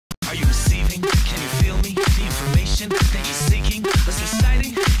Are you receiving? Can you feel me? The information that you're seeking. What's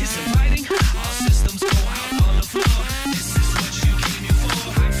exciting? It's inviting. All systems go out on the floor. This is what you came here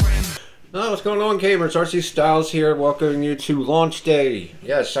for, my friend. Oh, what's going on, gamers? Rc Stylez here, welcoming you to launch day.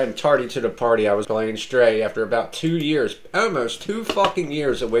 Yes, I'm tardy to the party. I was playing Stray after about 2 years, almost 2 fucking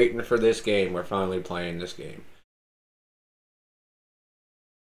years of waiting for this game. We're finally playing this game.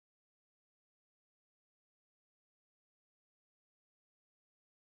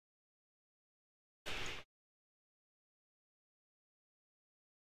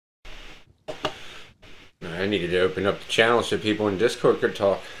 I needed to open up the channel so people in Discord could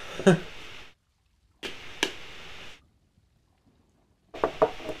talk. We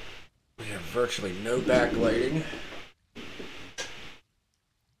have virtually no backlighting.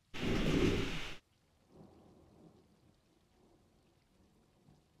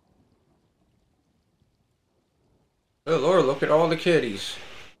 Oh Lord, look at all the kitties.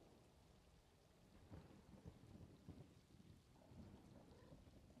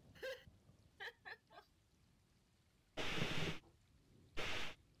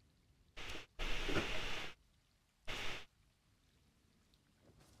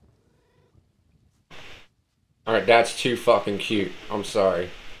 Alright, that's too fucking cute. I'm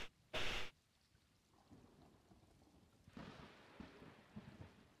sorry.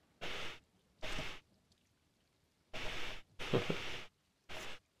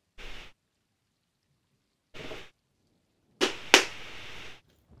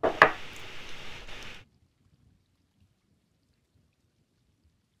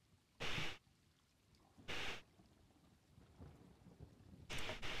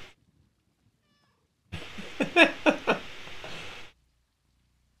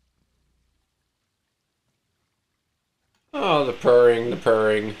 Oh, the purring, the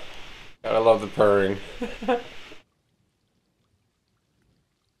purring. Gotta love the purring.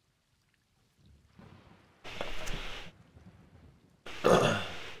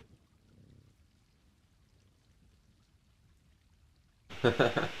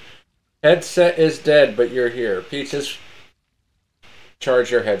 Headset is dead, but you're here. Peaches, charge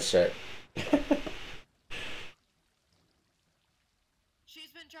your headset. She's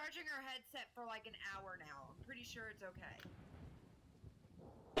been charging her headset for like an hour now. I'm pretty sure it's okay.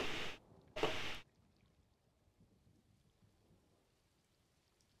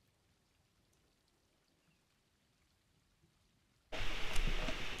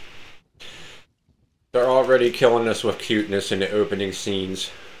 They're already killing us with cuteness in the opening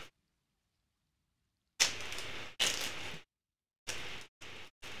scenes.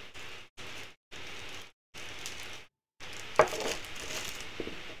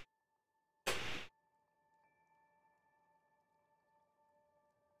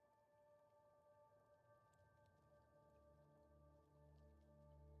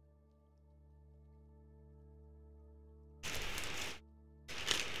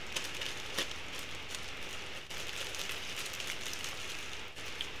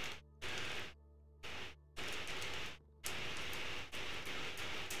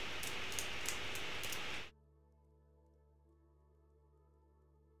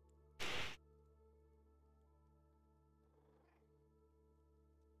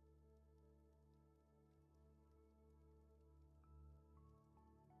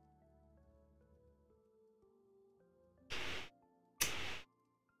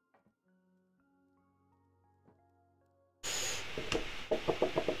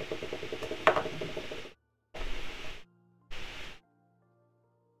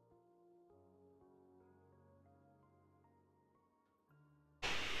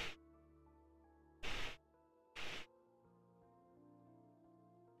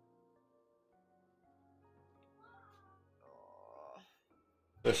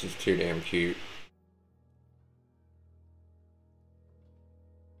 This is too damn cute.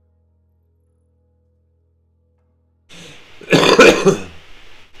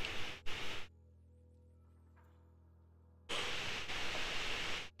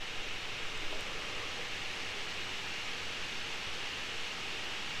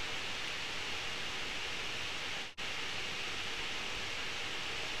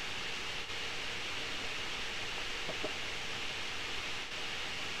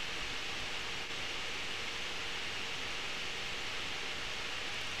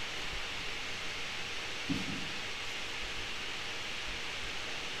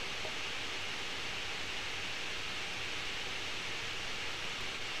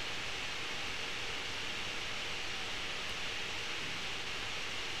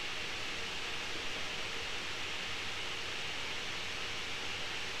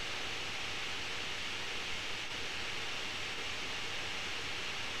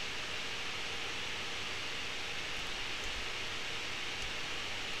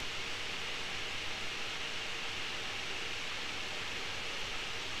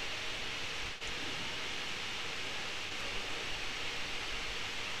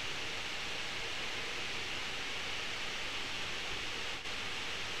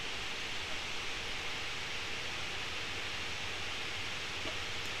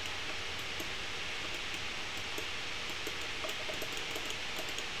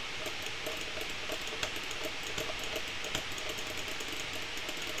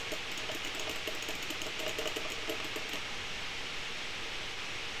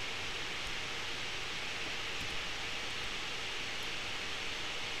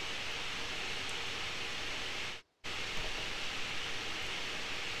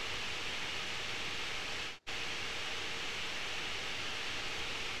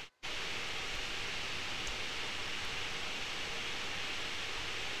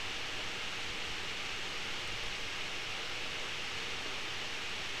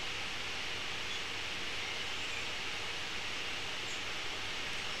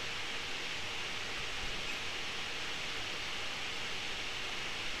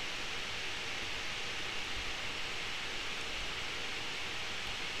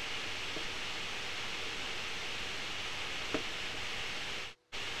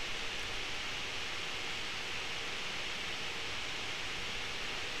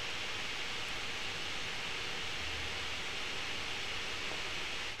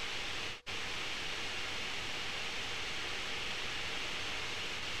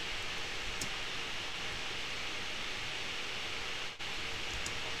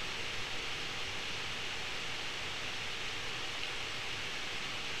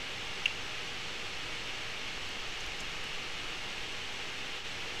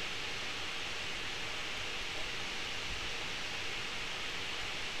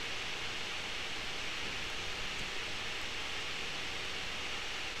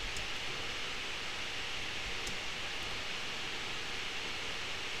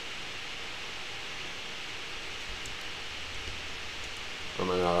 Am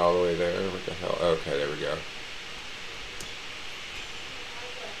I not all the way there? What the hell? Okay, there we go.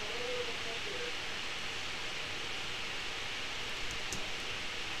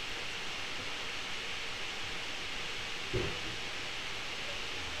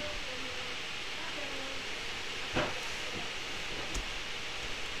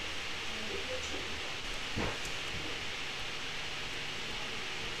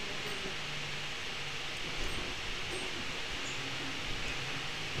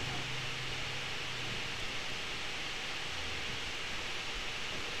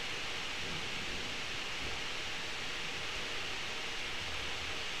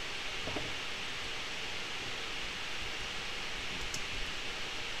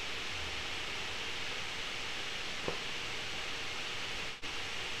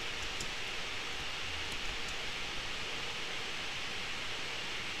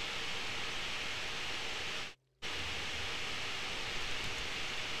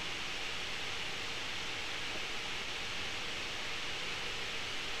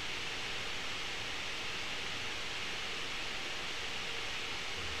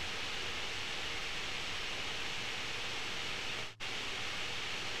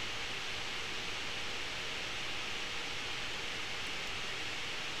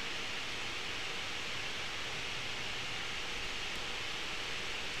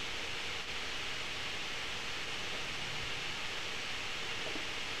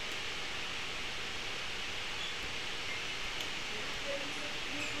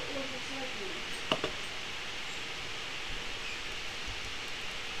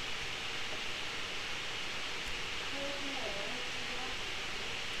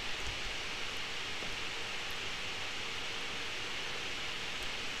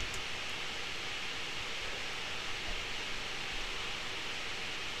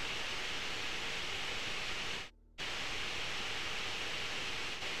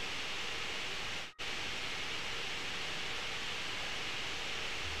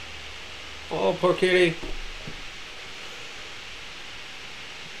 Oh, poor kitty.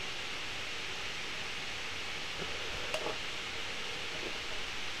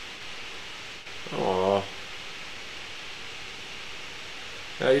 Aw.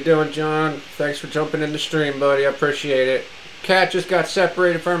 How you doing, John? Thanks for jumping in the stream, buddy. I appreciate it. Cat just got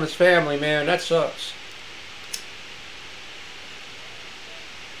separated from his family, man. That sucks.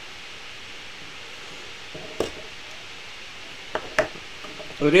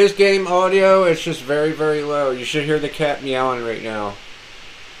 It is game audio. It's just very, very low. You should hear the cat meowing right now.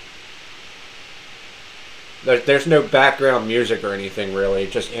 There's no background music or anything, really.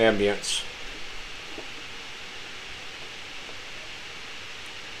 Just ambience.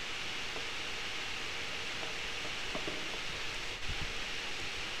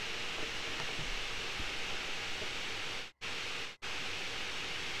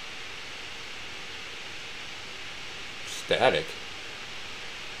 Static.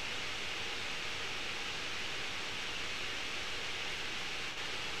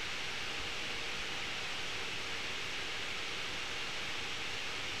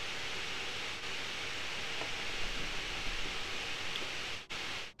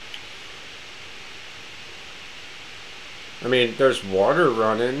 I mean, there's water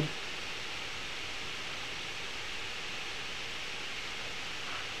running.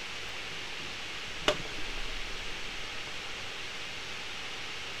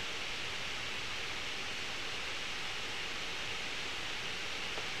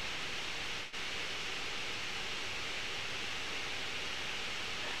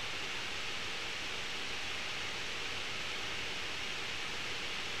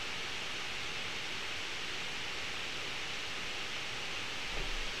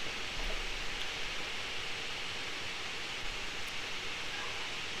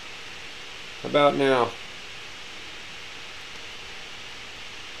 How about now?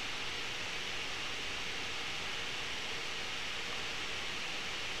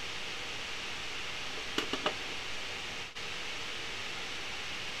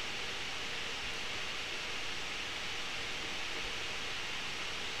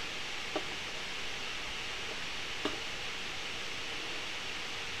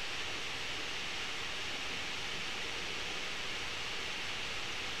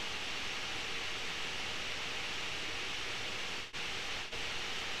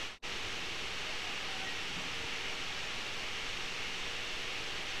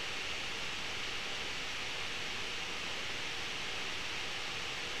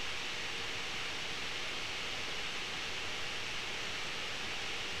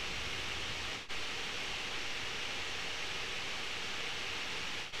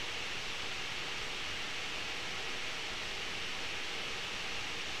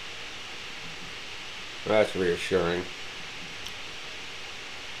 That's reassuring.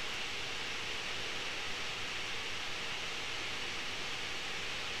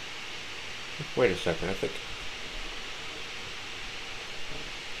 Wait a second, I think...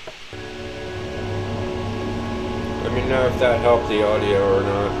 Let me know if that helped the audio or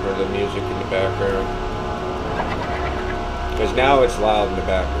not, or the music in the background. Because now it's loud in the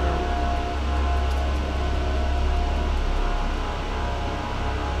background.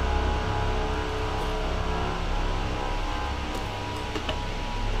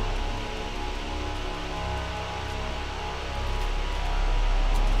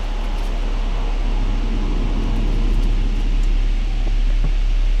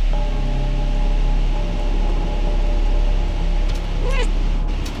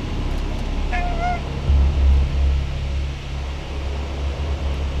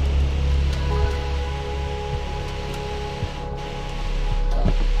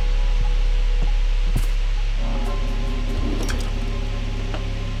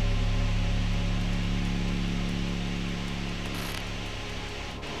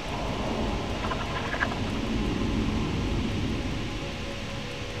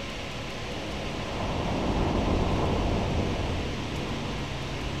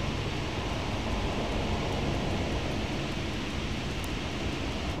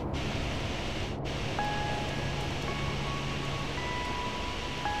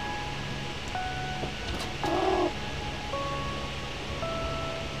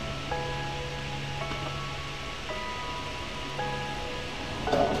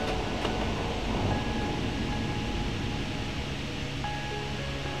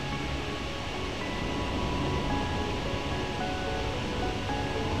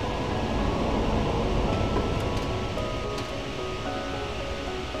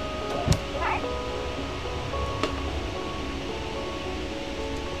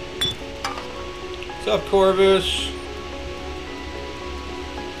 What's up, Corvus?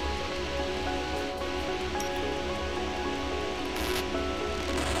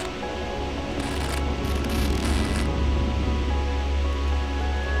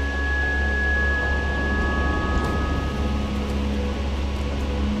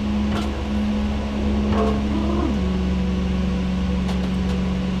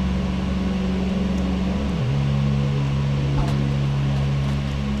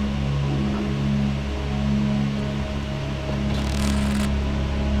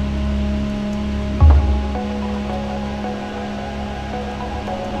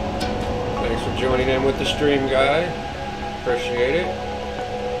 Joining in with the stream, guy. Appreciate it.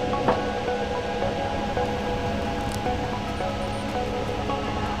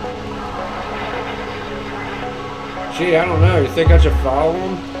 Gee, I don't know. You think I should follow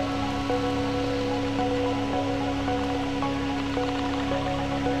him?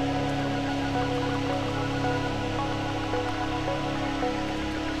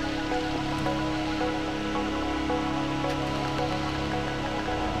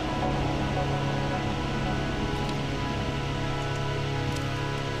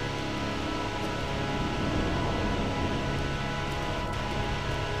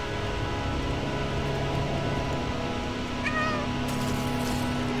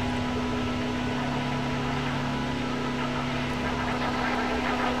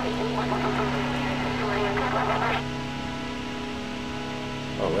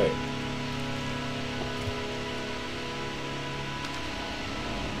 Oh, wait.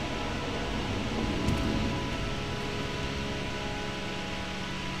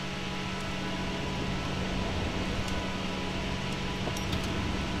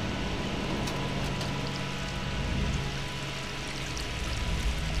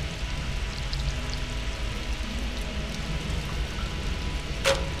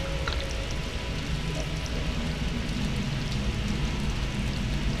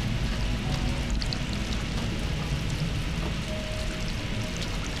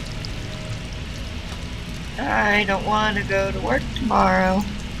 I don't want to go to work tomorrow.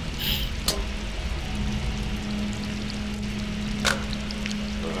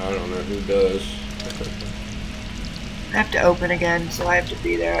 I don't know who does. I have to open again, so I have to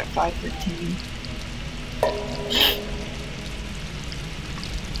be there at 5:15.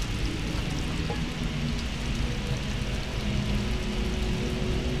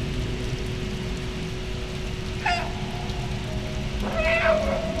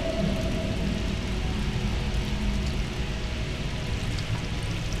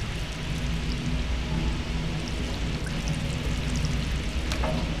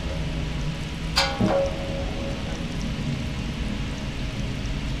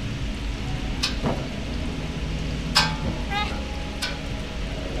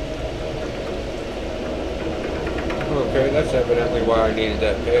 Okay, that's evidently why I needed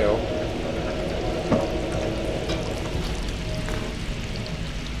that pail.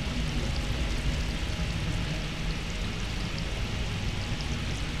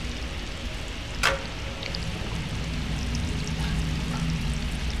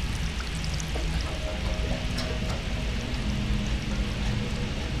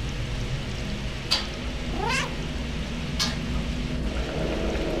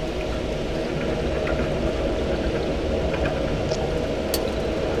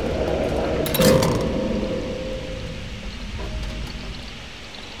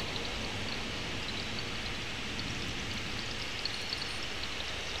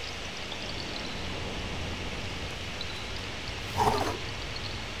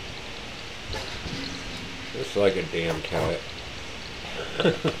 It's like a damn cat.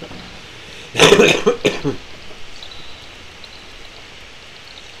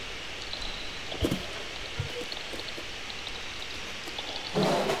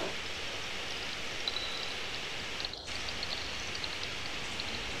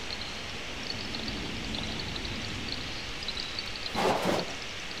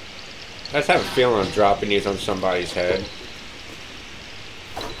 I just have a feeling I'm dropping these on somebody's head.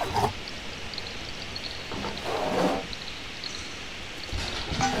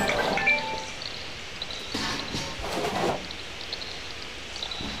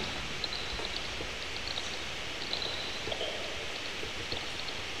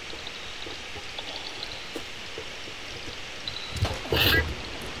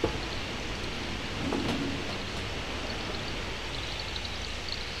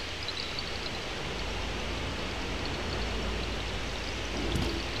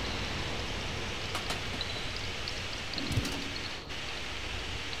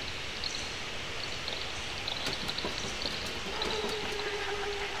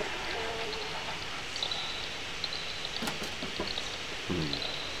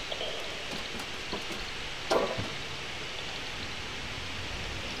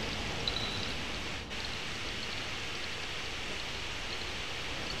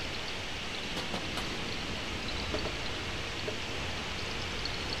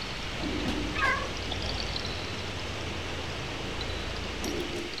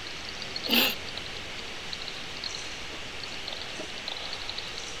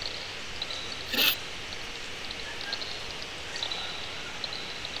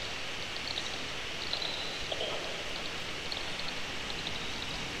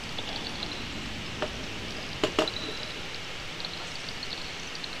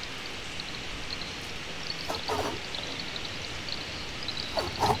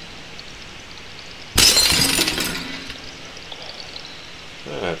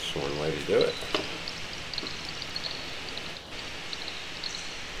 That's one way to do it.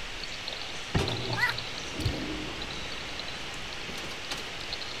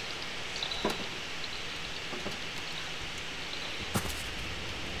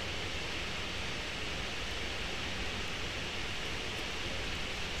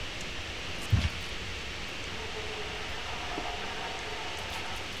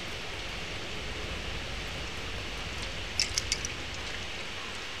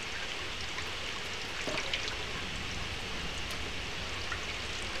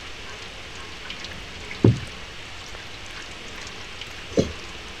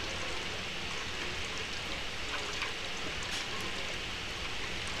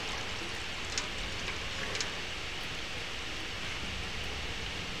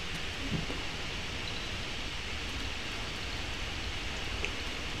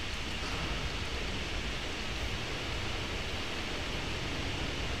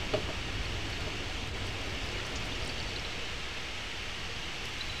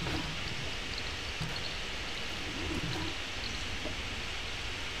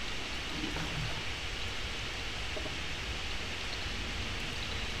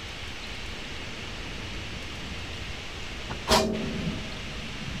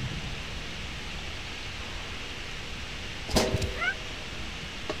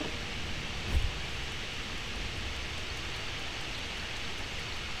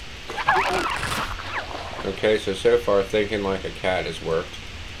 Okay, so far thinking like a cat has worked.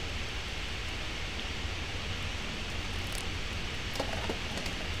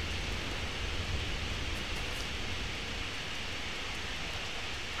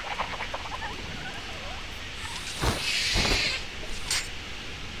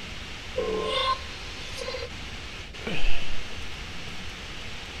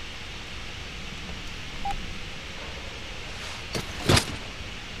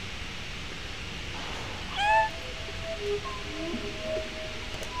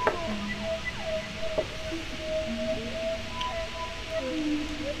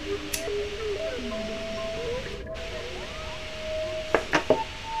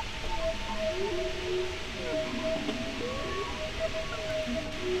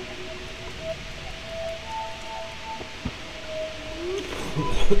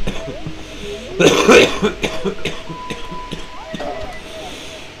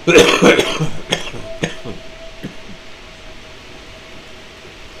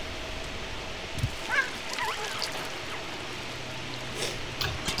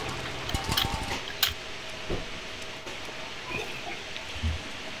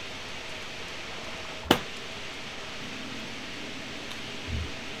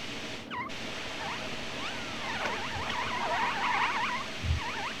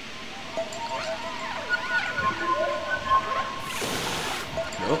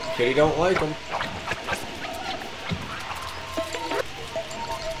 Nope, Kitty don't like them.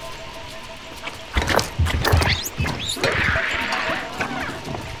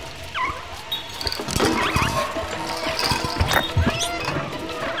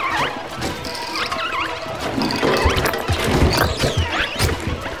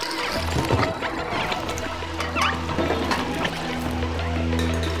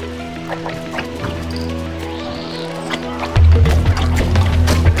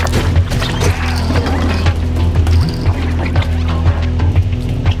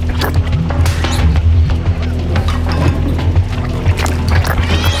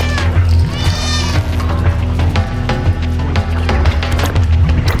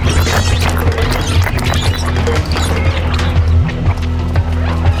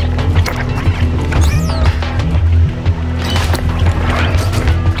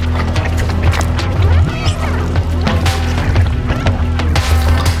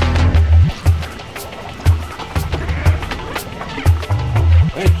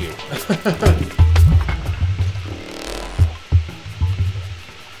 Thank you.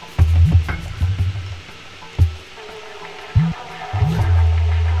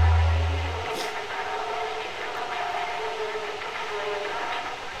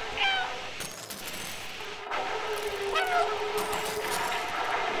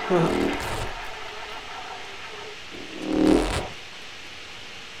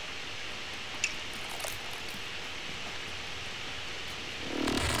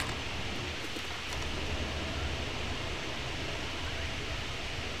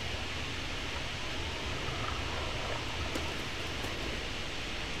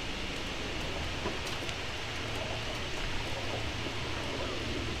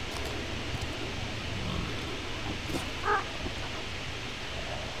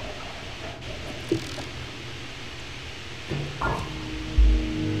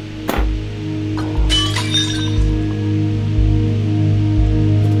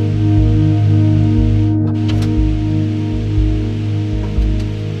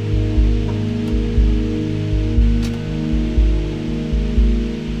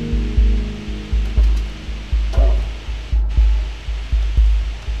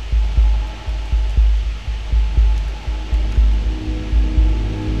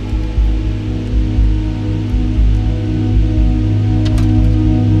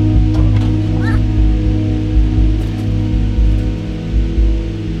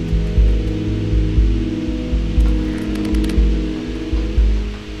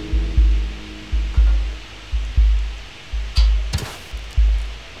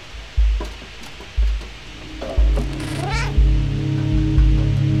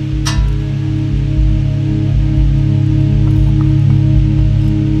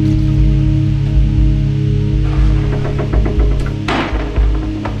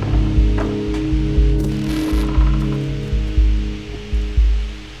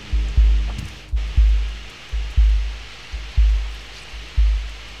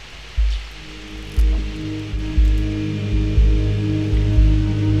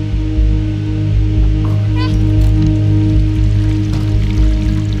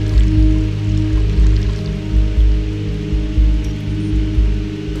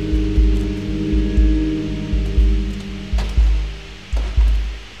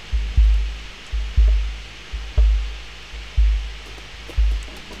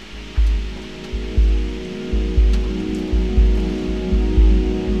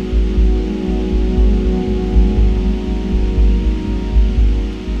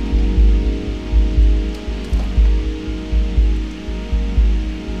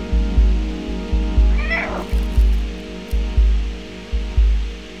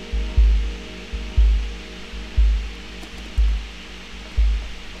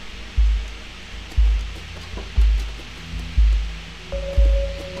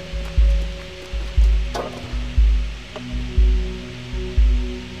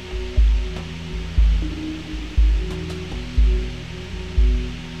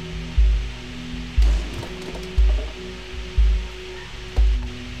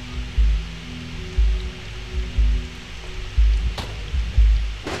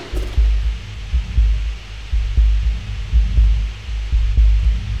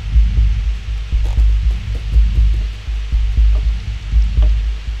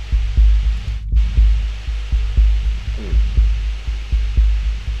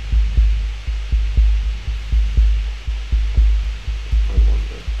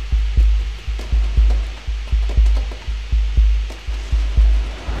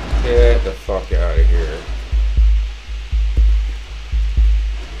 get the fuck out of here.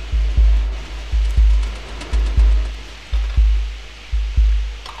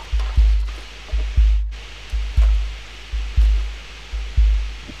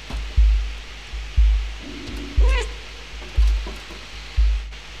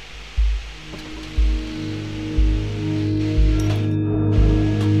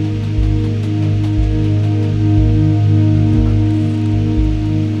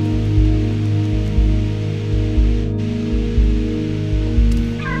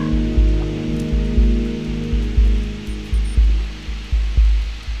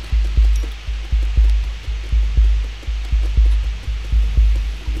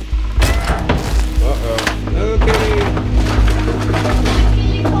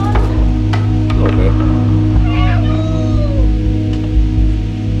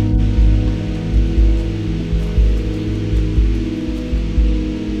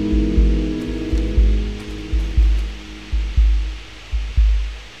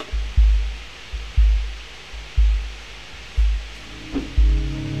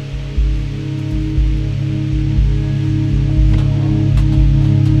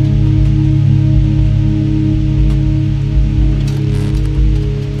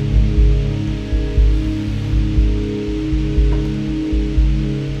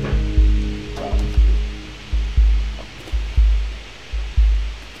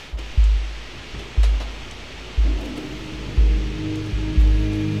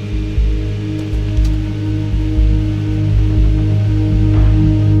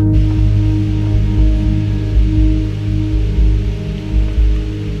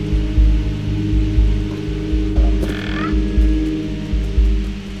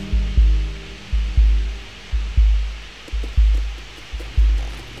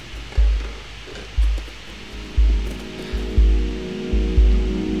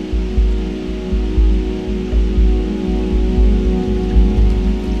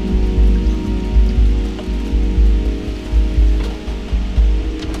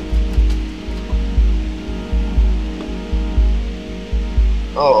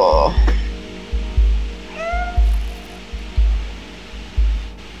 Oh.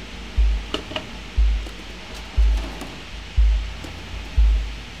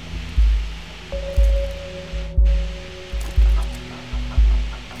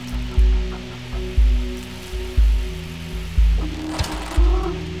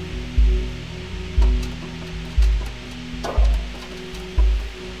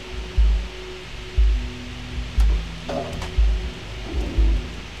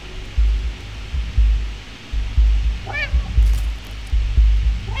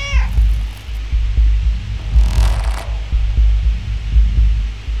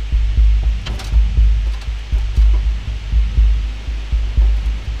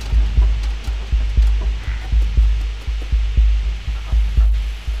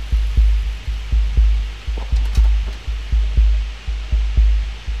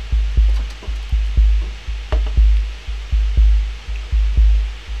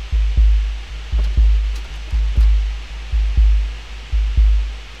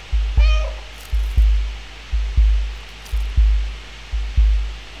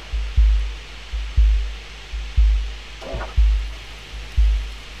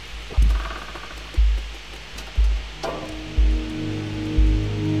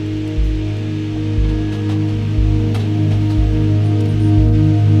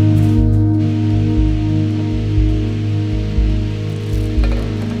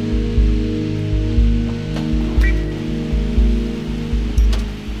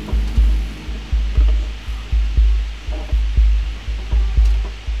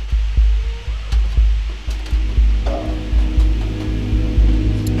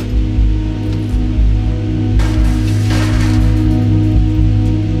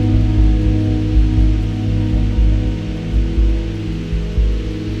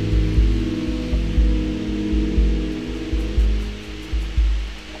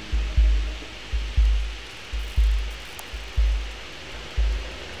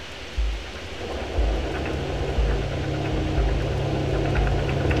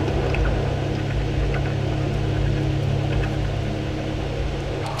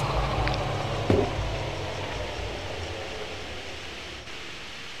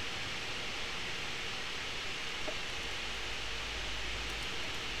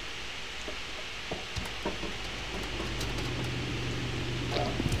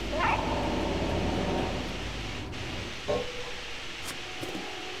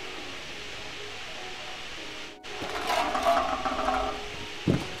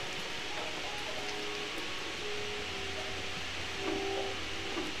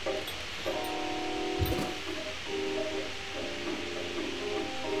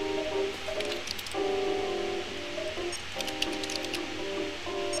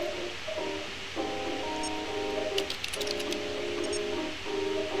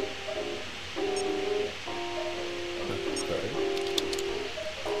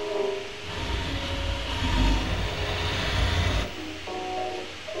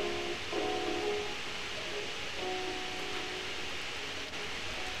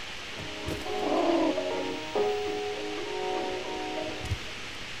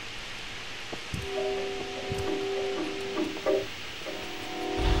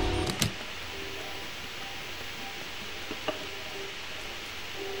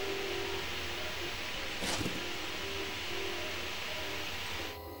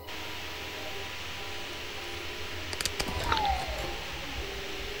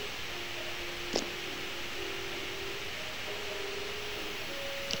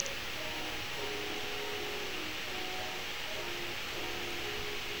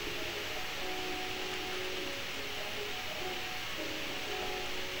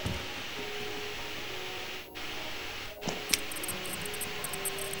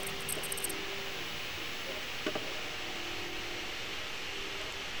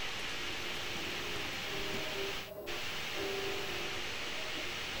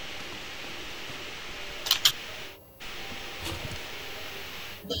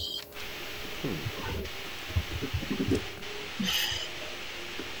 And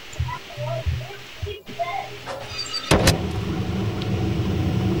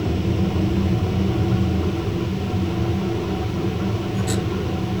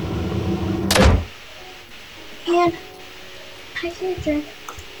I get a drink.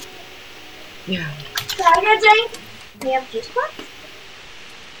 Yeah. Can I get a drink? Do you have juice box?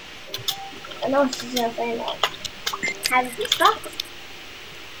 I know she's gonna say no. Have a juice box?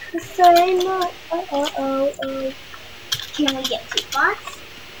 Say no. Can we get juice box?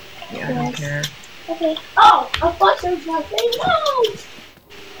 Yeah, I don't care. Okay. Oh, I thought she was gonna say no.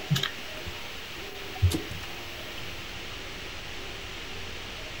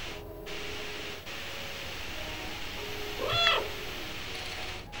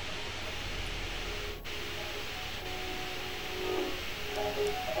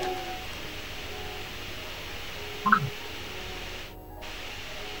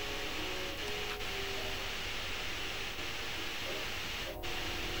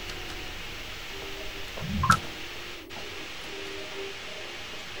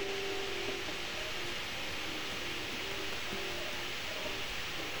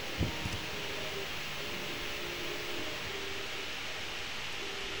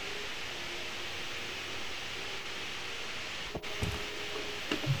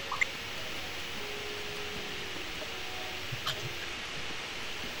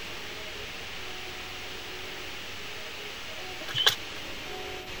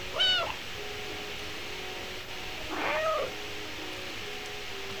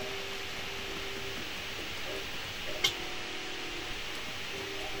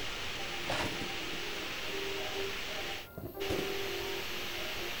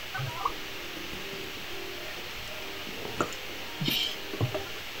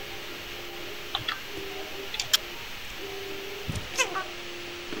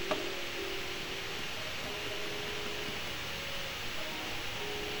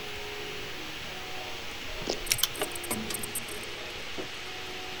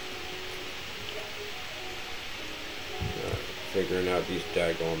 Figuring out these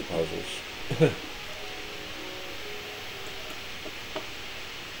daggone puzzles.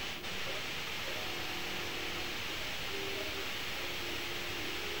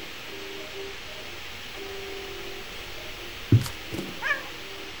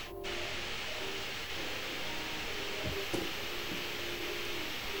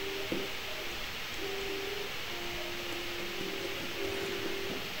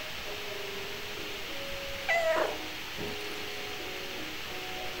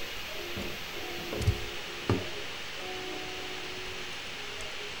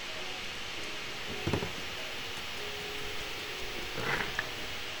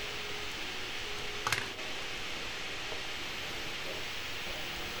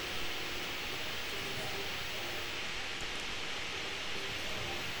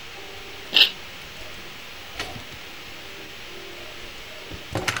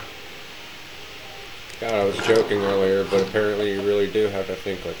 God, I was joking earlier, but apparently you really do have to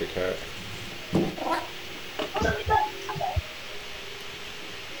think like a cat.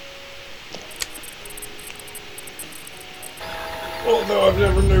 Although I've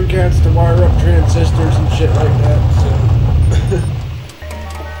never known cats to wire up transistors and shit like that, so...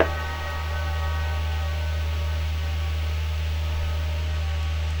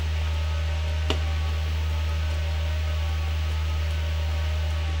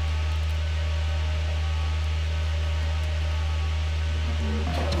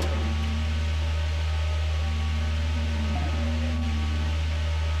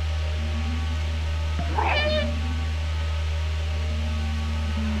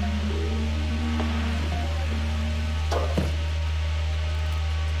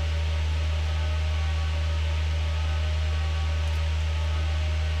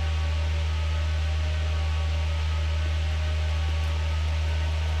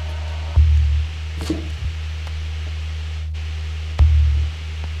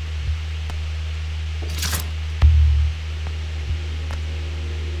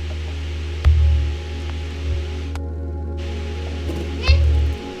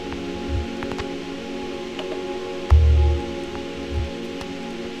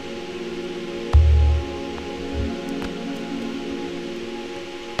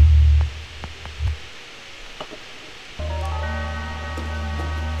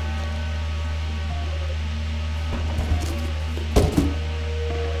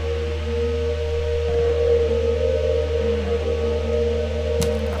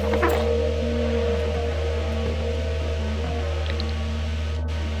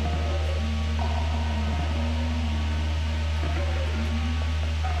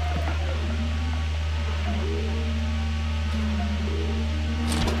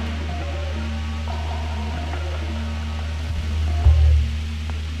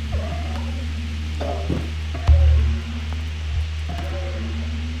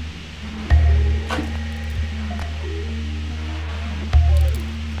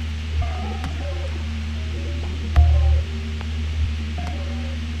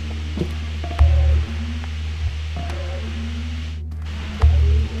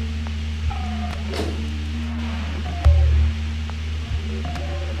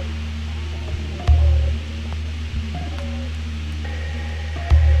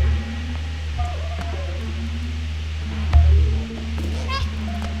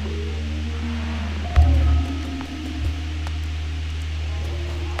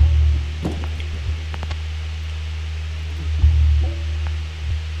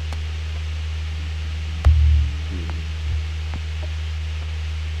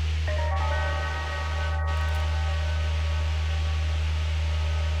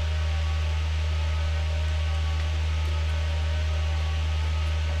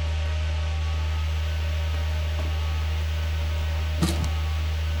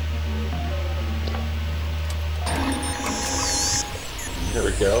 There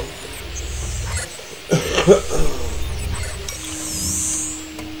we go.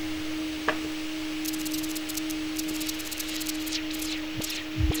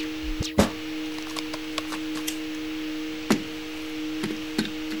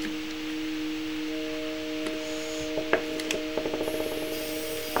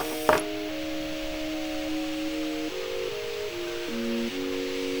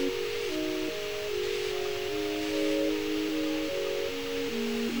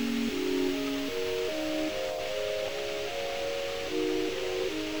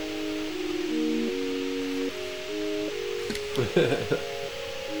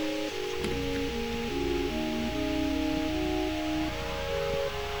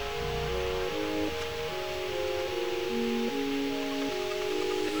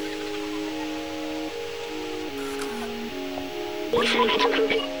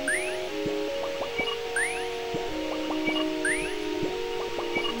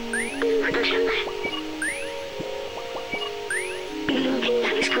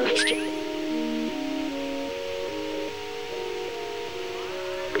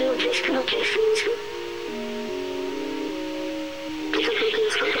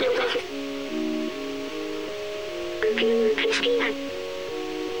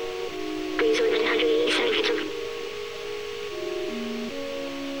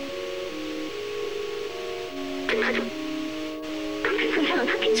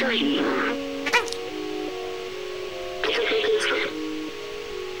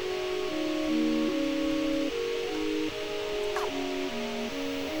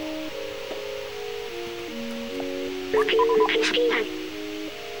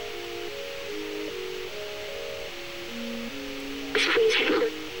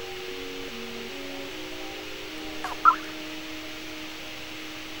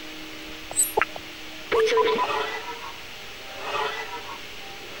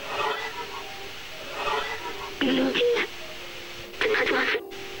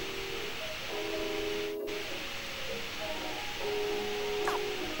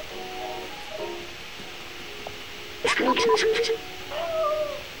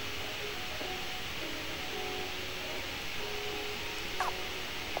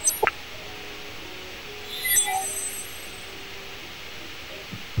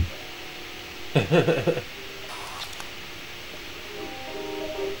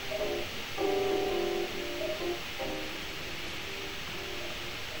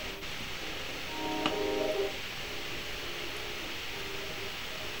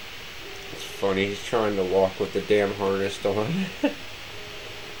 It's funny, he's trying to walk with the damn harness on.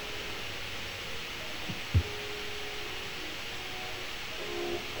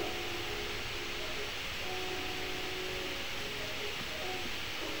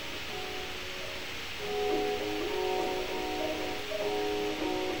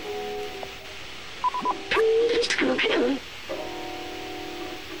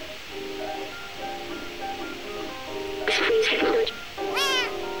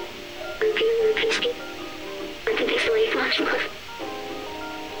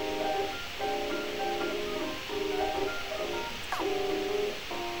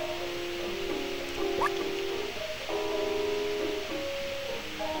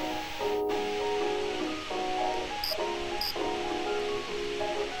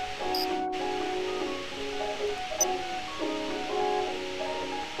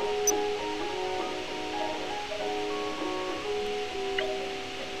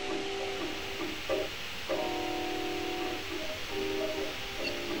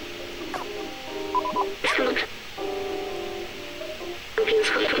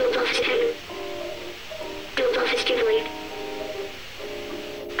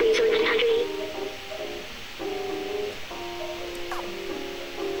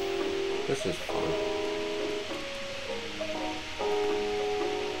 This is fun.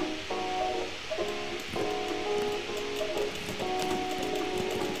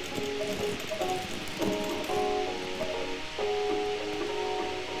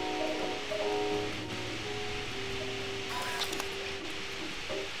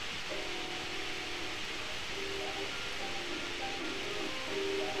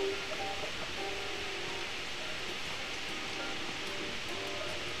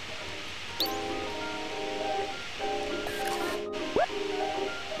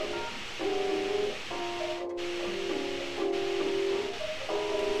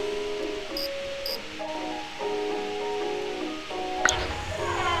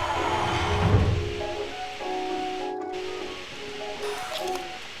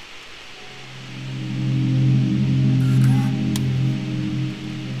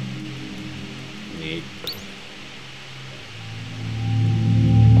 Neat.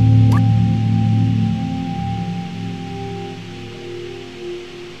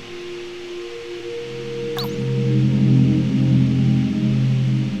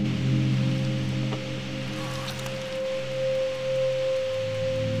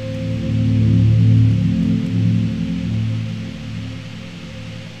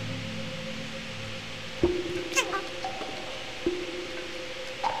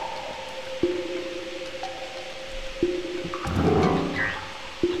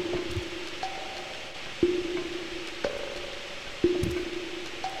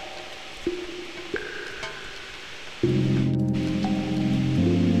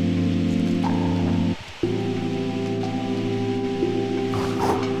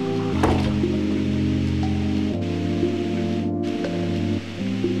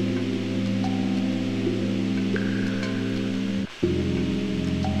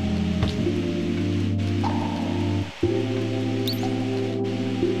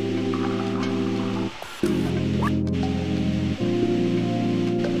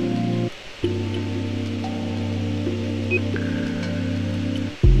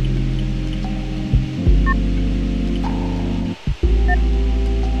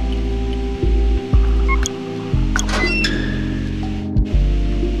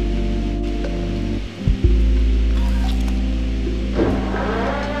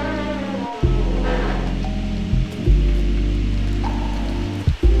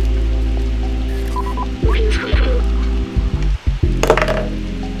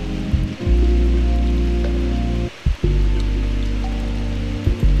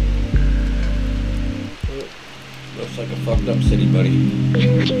 like a fucked up city, buddy.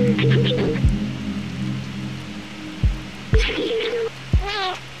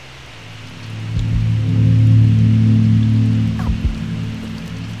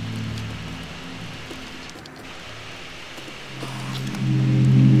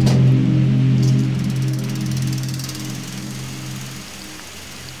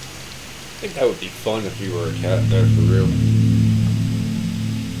 I think that would be fun if you were a cat there for real.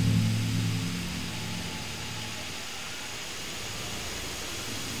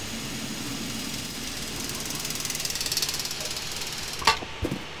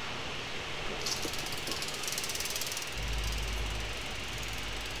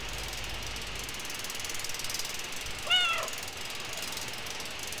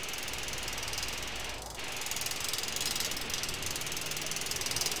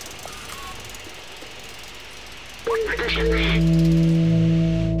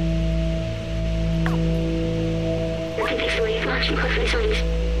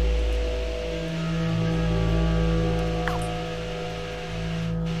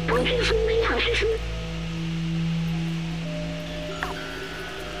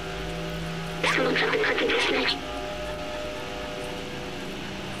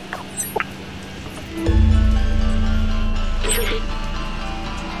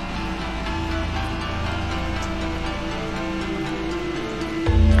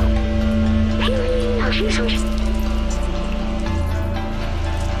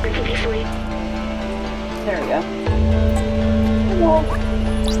 There we go. Hello.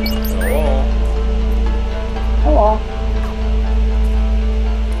 Hello. Hello.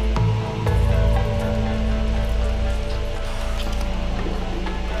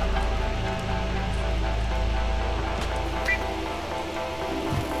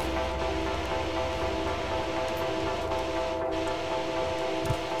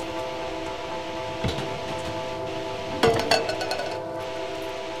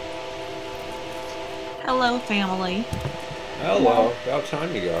 Hello, family. Hello. About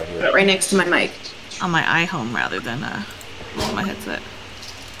time you got Put here. it right next to my mic. On my iHome rather than my headset.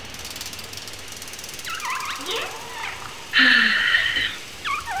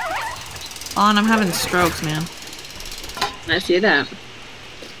 On, I'm having strokes, man. I see that.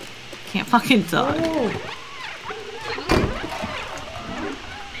 Can't fucking talk. Oh,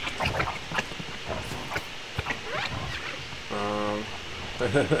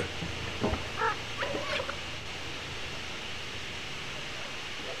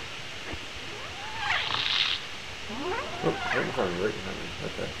 right behind me.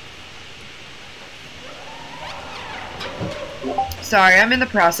 Okay. Sorry, I'm in the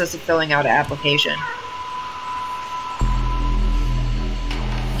process of filling out an application.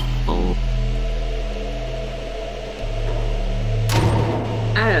 Oh.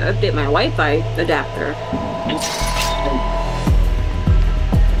 I gotta update my Wi-Fi adapter.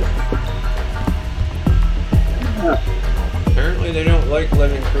 Apparently they don't like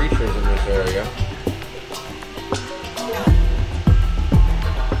living creatures in this area.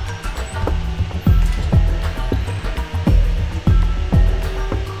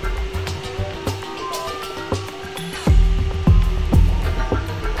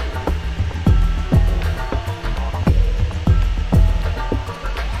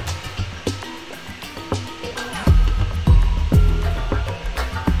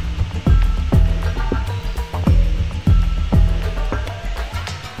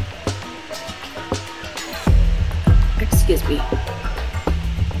 Excuse me.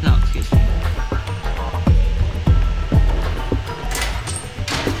 No, excuse me.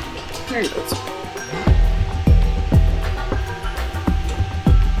 There it goes.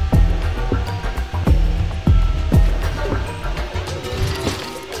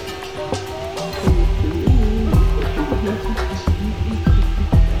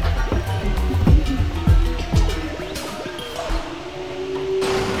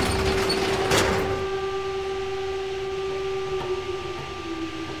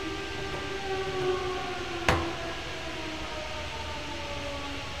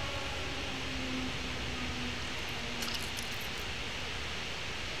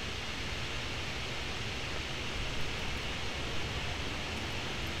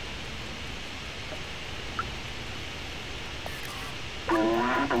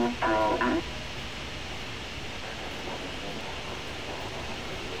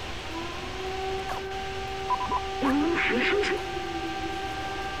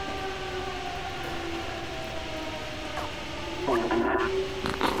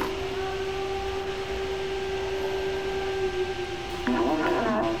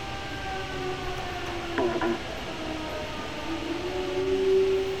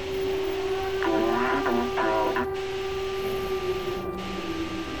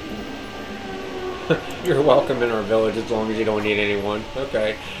 You're welcome in our village as long as you don't need anyone.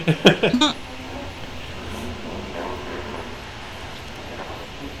 Okay.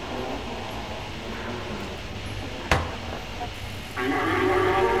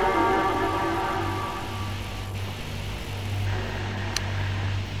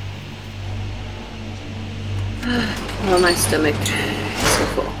 Oh, my stomach is so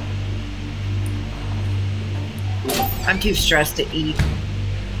full. I'm too stressed to eat.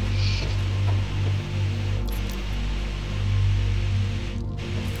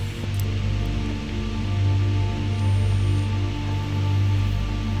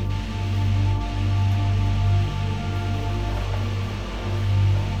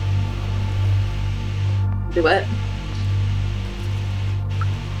 Do what?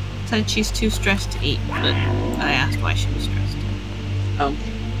 Said she's too stressed to eat, but I asked why she was stressed. Oh.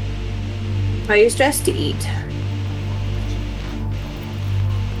 Are you stressed to eat?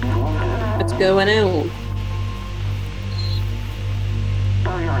 What's going on?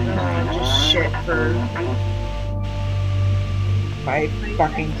 Just shit for my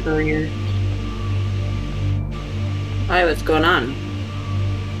fucking career. Hi, what's going on?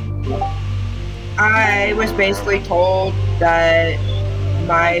 I was basically told that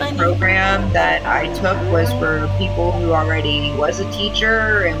my program that I took was for people who already was a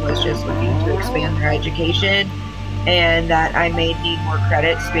teacher and was just looking to expand their education, and that I may need more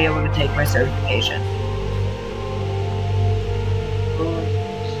credits to be able to take my certification.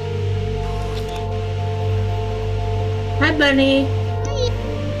 Hi, Bunny.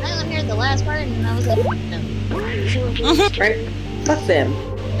 I heard the last part and I was like, no. Right? Fuck them.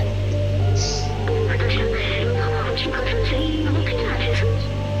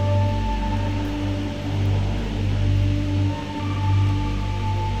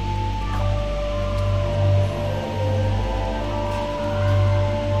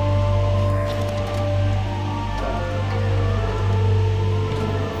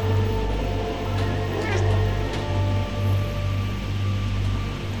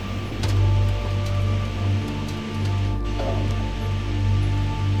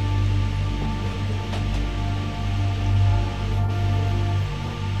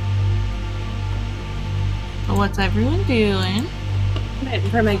 What's everyone doing? Waiting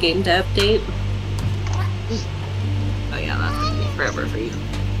for my game to update. Oh yeah, that's gonna be forever for you.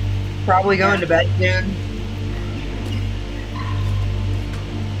 Probably going to bed soon.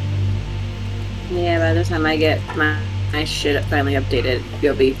 Yeah, by the time I get my shit finally updated,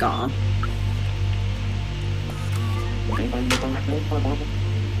 you'll be gone.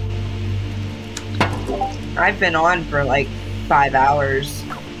 I've been on for like 5 hours.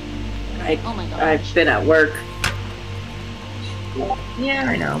 Oh my gosh. I've been at work. Yeah,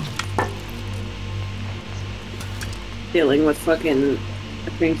 I know. Dealing with fucking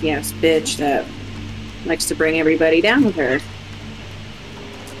a cranky ass bitch that likes to bring everybody down with her.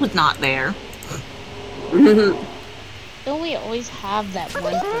 Was not there. Don't we always have that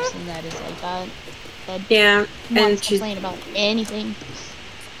one person that is like that? That Yeah, wants and to she's complain about anything.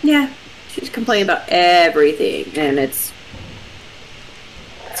 she's complaining about everything, and it's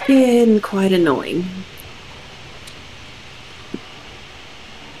getting quite annoying.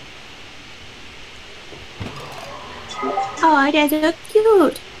 Oh, that's so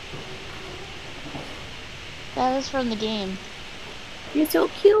cute. That was from the game. You're so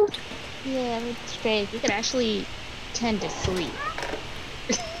cute. Yeah, it's great. You could actually tend to sleep.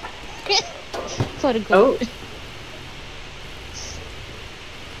 Quote unquote. Oh.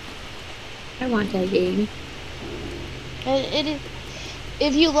 I want that game. It is.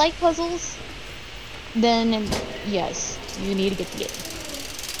 If you like puzzles, then yes, you need to get the game.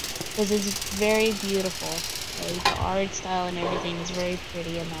 Because it's very beautiful. Like, the art style and everything is very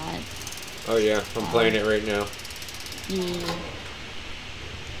pretty in that. Oh yeah, I'm playing it right now. Yeah.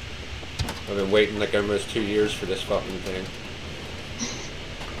 I've been waiting like almost 2 years for this fucking thing.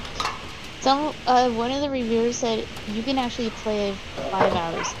 One of the reviewers said you can actually play 5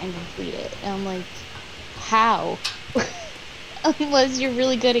 hours and complete it. And I'm like, how? Unless you're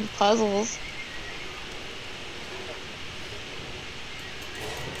really good at puzzles.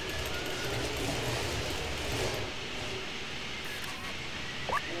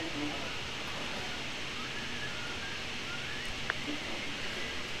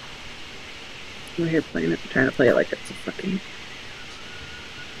 We're here playing it, trying to play it like it's a fucking...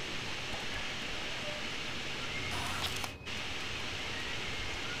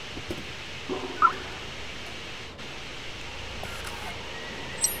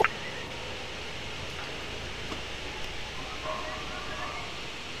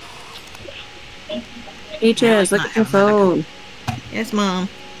 Peaches, look at your phone. Yes, Mom.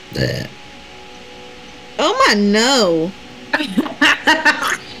 God, no.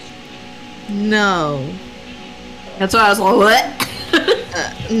 No. That's why I was like, what?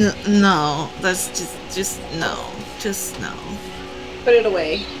 No. That's just no. Just no. Put it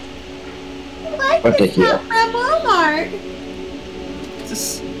away. What the hell? From Walmart.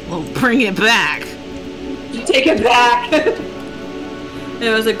 Just, well, bring it back. Take it back.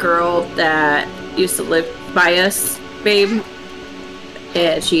 There was a girl that used to live by us, babe.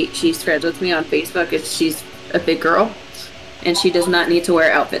 And she's friends with me on Facebook. And she's a big girl. And she does not need to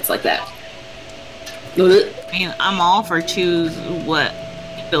wear outfits like that. I mean, I'm all for choose what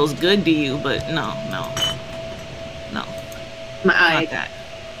feels good to you, but no. My eye. Not that.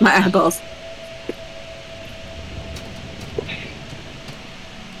 My eyeballs.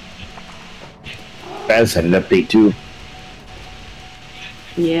 That's an update too.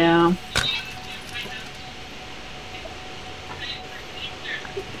 Yeah.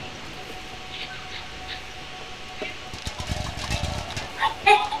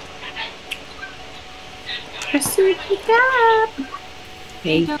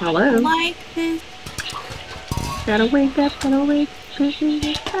 Hey, hello. Like this. Gotta wake up, gotta wake up.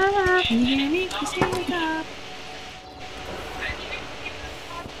 You need to stand up.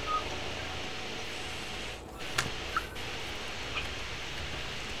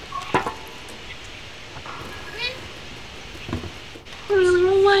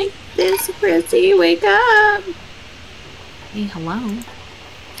 Like this, Chrissy, wake up. Hey, hello.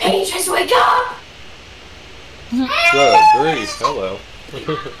 Hey, just wake up! Good grief, hello.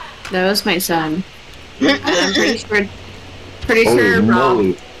 That was my son. And I'm pretty Holy sure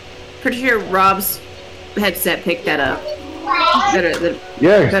moly. Rob's headset picked that up.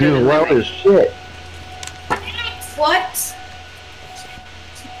 Yeah, better he was than loud mine. as shit. What?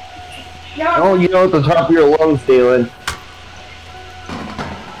 Oh, you know, at the top of your lungs, Dalen.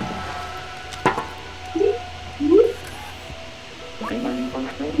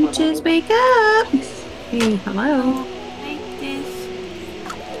 Just wake up. Hey, hello. Like this.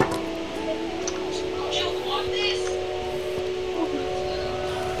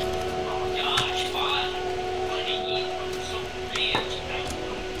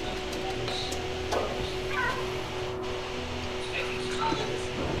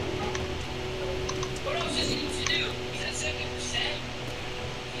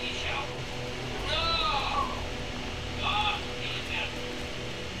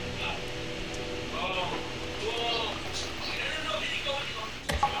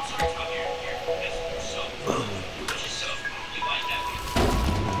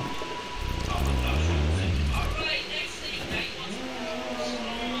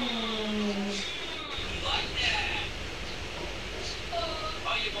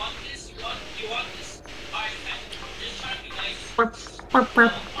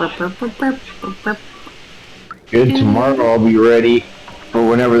 Good, tomorrow I'll be ready for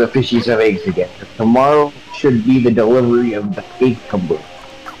whenever the fishies have eggs again. 'Cause tomorrow should be the delivery of the egg combo.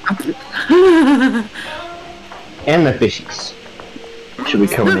 And the fishies should be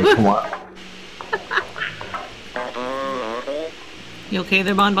coming in tomorrow. You okay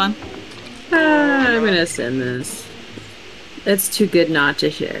there, Bon Bon? I'm gonna send this. It's too good not to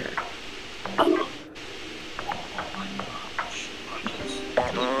share.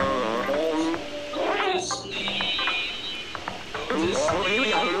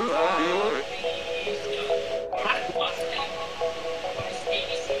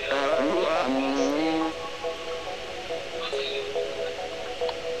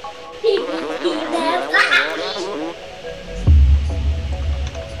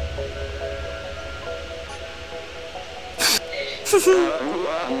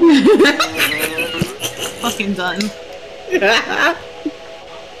 Fucking done.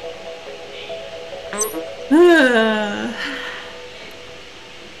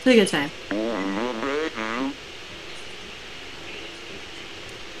 It's a good time.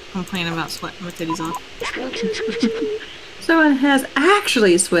 Complain about sweating my titties off. Someone has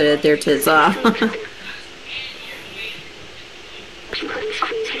actually sweated their tits off.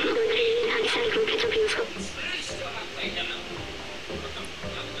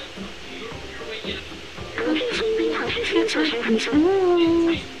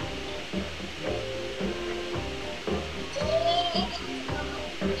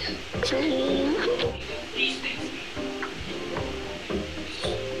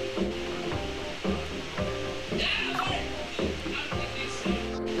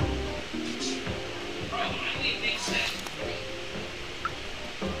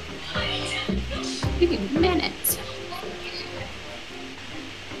 Minutes.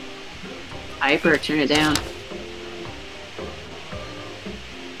 Hyper, turn it down.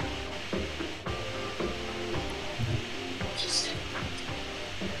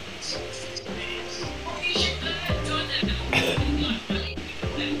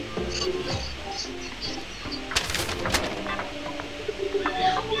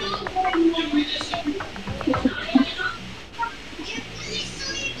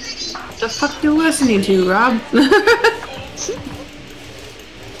 fuck you listening to, Rob?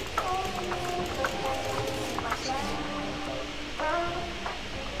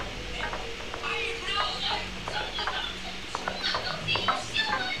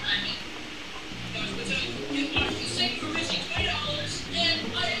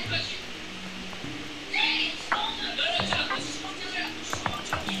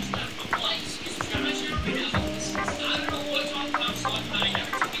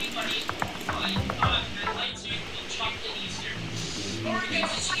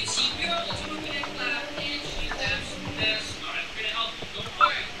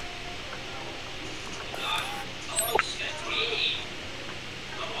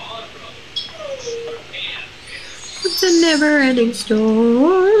 It's a never-ending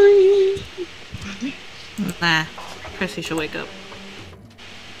story. Nah, Chrissy should wake up.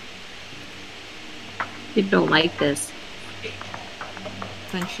 You don't like this.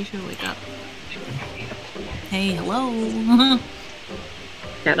 Then she should wake up. Hey, hello.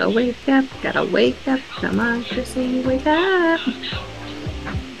 Gotta wake up, gotta wake up. Come on, Chrissy, wake up.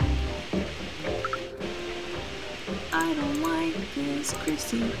 I don't like this,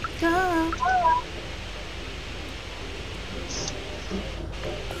 Chrissy. Wake up.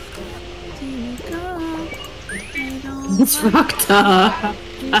 Wake up. I don't It's like fucked up.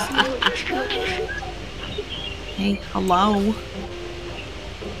 Hey, hello.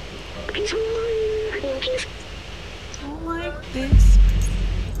 Don't like this.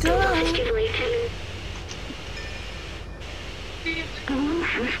 Go.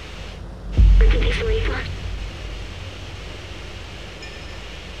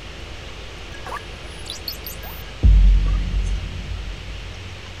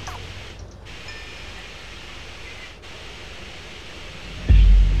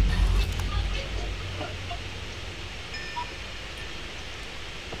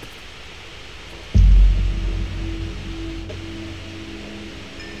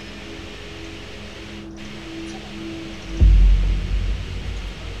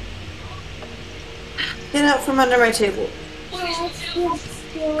 Get out from under my table. I'm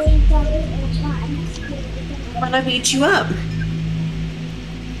gonna beat you up.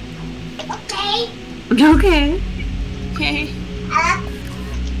 Okay. Okay. Okay.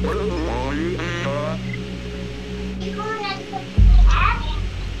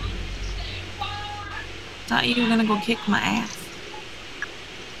 Thought you were gonna go kick my ass.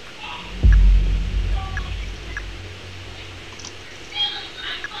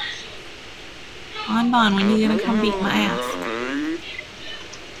 Bon, when are you gonna come beat my ass?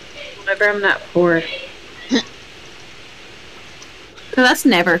 Whenever I'm not poor. So that's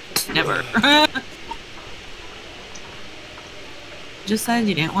never. Never. Just said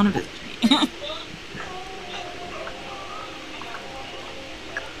you didn't want to visit me.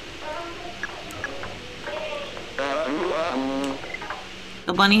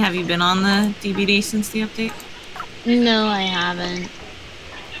 So, Bunny, have you been on the DVD since the update? No, I haven't.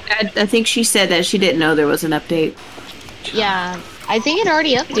 I think she said that she didn't know there was an update. Yeah, I think it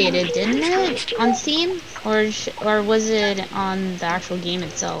already updated, didn't it? On Steam? Or was it on the actual game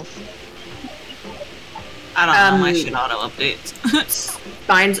itself? I don't know, my shit auto updates.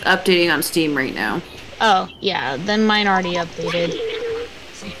 Mine's updating on Steam right now. Oh, yeah, then mine already updated.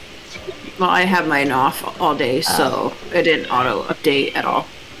 Well, I have mine off all day, so it didn't auto update at all.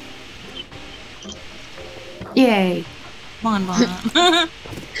 Yay. Bon.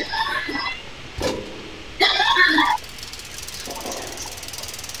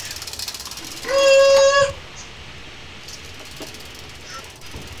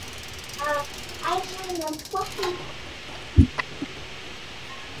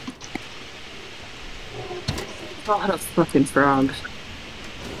 A lot of fucking frogs.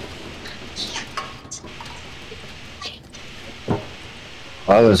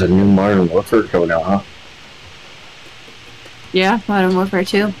 Oh, there's a new Modern Warfare coming out, huh? Yeah, Modern Warfare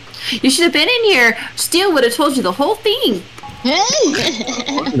 2. You should have been in here. Steel would have told you the whole thing.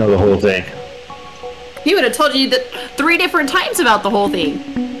 I don't know the whole thing. He would have told you that 3 different times about the whole thing.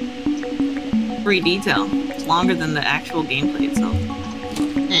 Free detail. It's longer than the actual gameplay itself.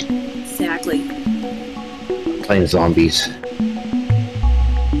 Exactly. Playing zombies.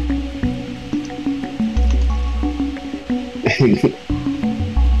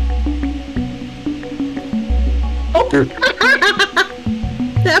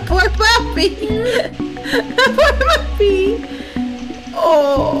 That poor puppy. That poor puppy.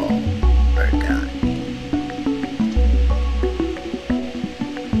 Oh, poor God.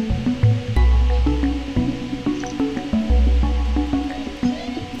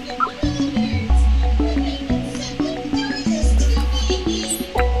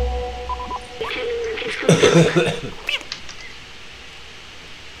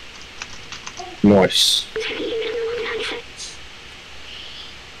 Nice.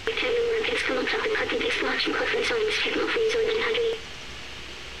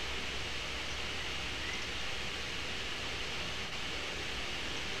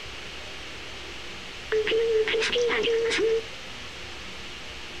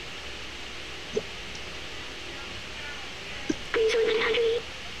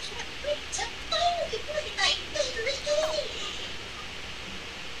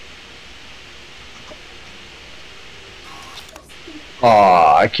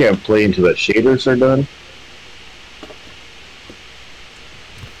 Aw, I can't play until the shaders are done.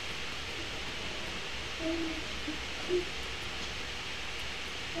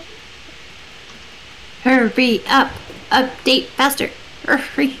 Hurry up! Update faster!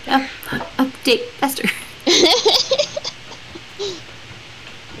 Hurry up! Update faster!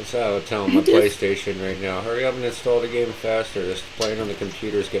 That's how I'm telling my PlayStation right now. Hurry up and install the game faster. This playing on the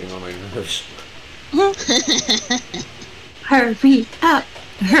computer is getting on my nerves. Hurry up!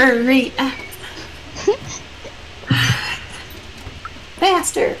 Hurry up!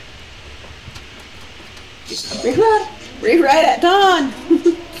 Faster! Rewrite at dawn!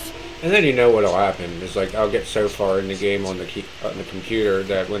 And then you know what'll happen. It's like I'll get so far in the game on the computer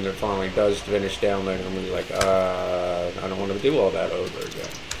that when it finally does finish downloading, I'm gonna be like, I don't want to do all that over again.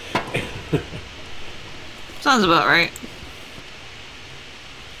 Sounds about right.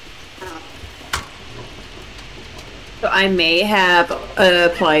 So I may have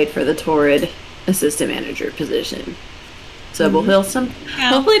applied for the Torrid assistant manager position. So we'll hear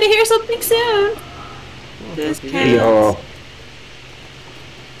hopefully to hear something soon. Yeah.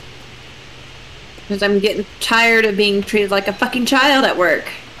 Because I'm getting tired of being treated like a fucking child at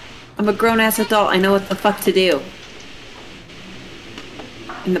work. I'm a grown-ass adult. I know what the fuck to do.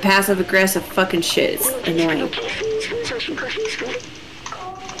 And the passive-aggressive fucking shit is annoying. Because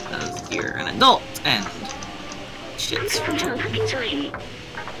you're an adult and shit's for you.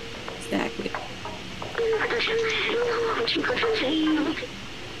 Exactly.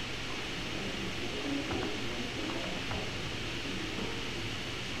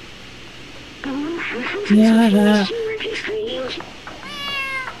 Yeah.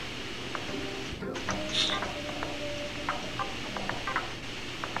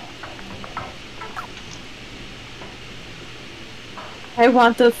 I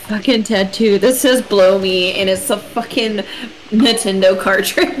want the fucking tattoo that says blow me and it's a fucking Nintendo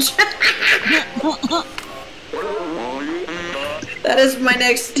cartridge. That is my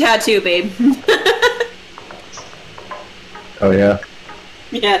next tattoo, babe. Oh yeah.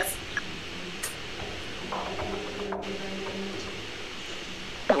 Yes.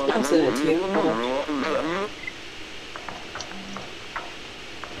 I'll send it to you.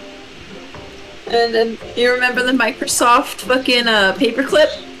 And then you remember the Microsoft fucking paperclip?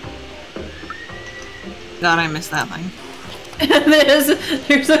 God, I missed that thing.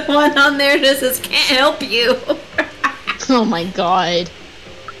 there's a one on there that says can't help you. Oh my god.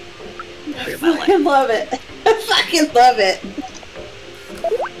 I fucking love it. I fucking love it.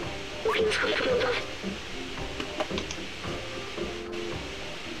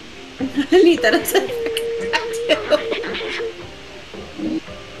 I need that as a tattoo.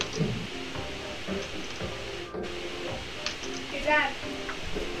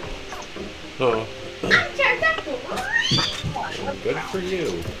 Oh. Good for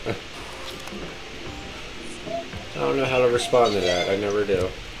you. I don't know how to respond to that. I never do.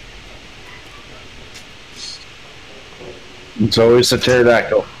 It's always a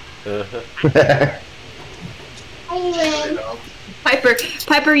pterodactyl.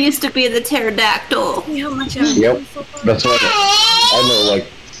 Piper used to be the pterodactyl. Yep. That's what I know, like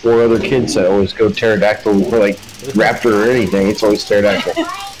 4 other kids that always go pterodactyl or like raptor or anything. It's always pterodactyl.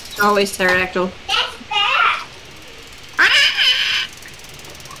 Always pterodactyl.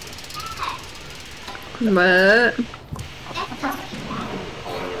 What?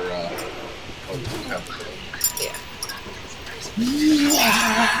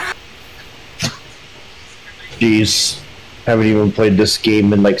 Jeez. Haven't even played this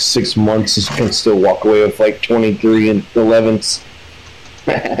game in like 6 months and can still walk away with like 23 and 11s.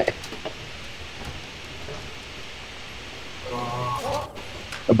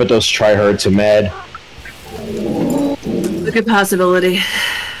 I bet those tryhards are mad. A good possibility.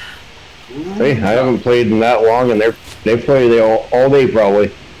 Hey, I haven't played in that long, and they play all day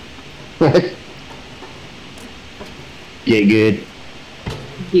probably. Get good.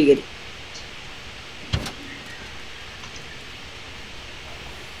 Get good.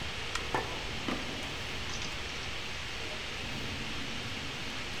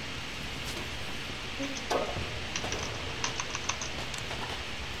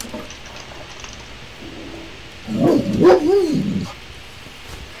 The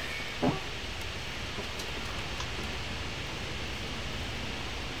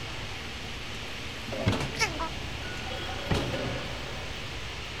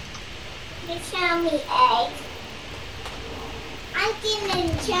tummy egg. I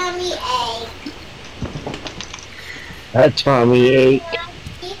didn't tummy egg. That Tommy ate.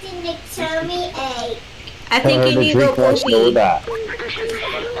 Eating the tummy egg. I think you need to go poopy.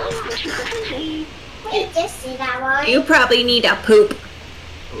 Wait, just see that one. You probably need a poop.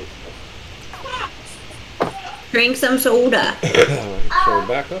 Drink some soda. So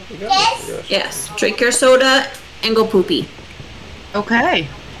back up again? Yes. Yes, drink your soda and go poopy. Okay.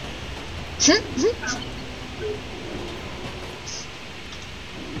 Okay.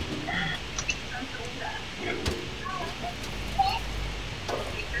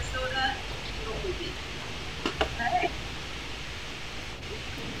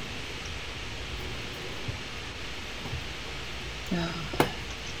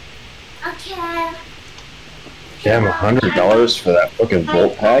 Damn, $100 for that fucking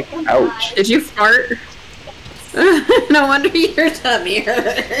Volt Pack? Ouch. Did you fart? No wonder your tummy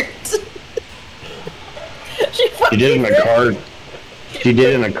hurts. She did in a car. She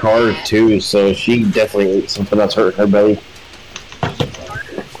did in a car too, so she definitely ate something that's hurt her belly.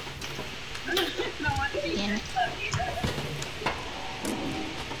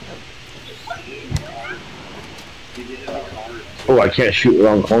 Oh, I can't shoot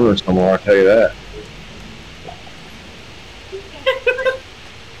around corners no more, I'll tell you that.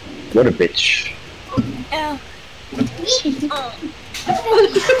 What a bitch.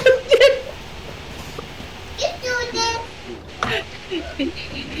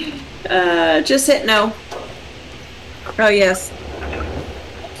 Just hit no. Oh, yes.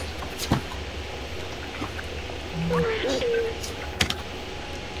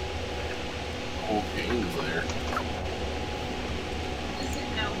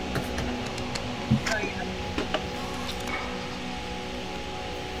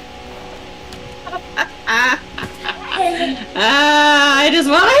 I just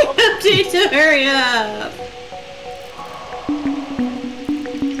want to update to hurry up.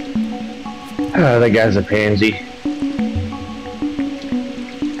 That guy's a pansy.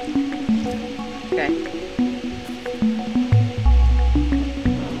 Okay.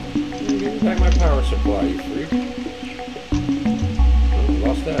 Give me back my power supply, you freak. Oh,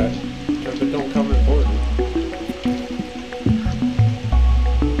 lost that. Hope it don't come important.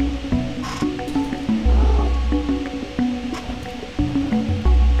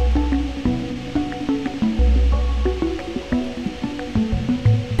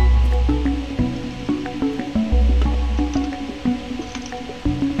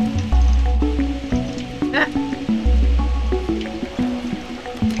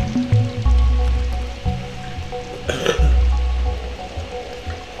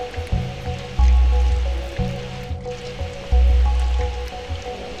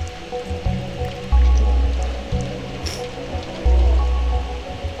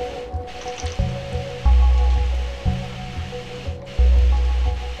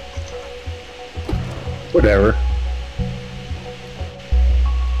 Whatever.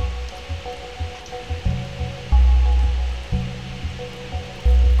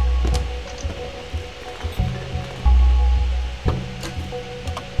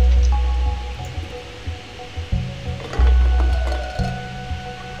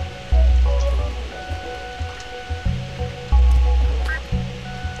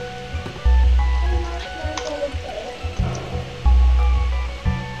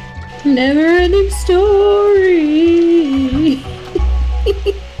 Never ending story.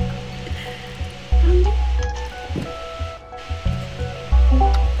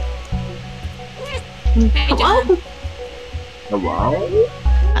 Hello? Hello?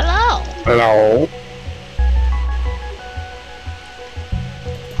 Hello? Hello?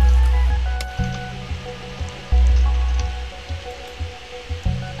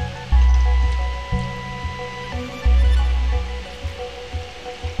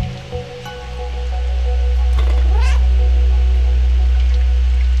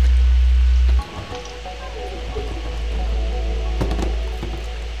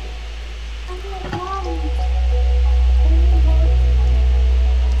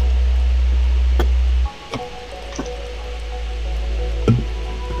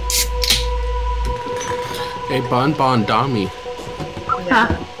 Hey, Bon Bon Dami. Huh?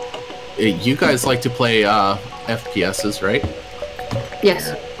 You guys like to play FPSs, right?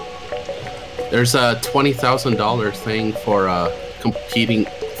 Yes. There's a $20,000 thing for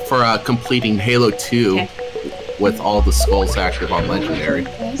completing Halo 2 with all the skulls active on Legendary.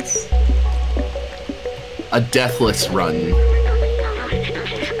 a deathless run.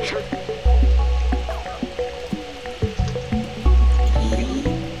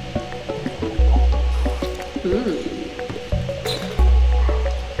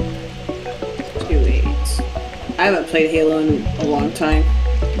 I haven't played Halo in a long time.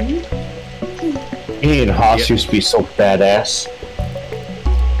 He and Haas used to be so badass.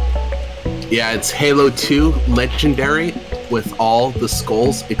 Yeah, it's Halo 2 Legendary with all the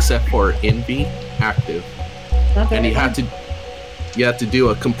skulls except for Envy active. Okay. And you have to do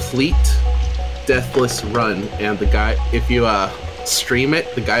a complete deathless run, and the guy, if you stream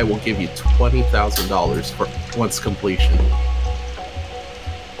it, the guy will give you $20,000 for once completion.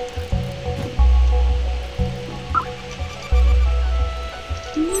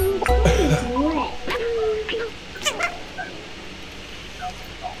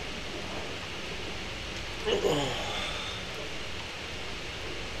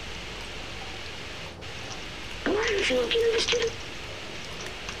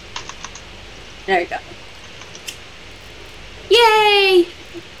 There you go. Yay!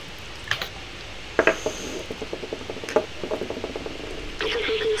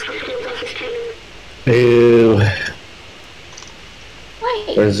 Ew.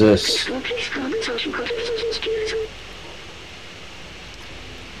 Wait. What is this? You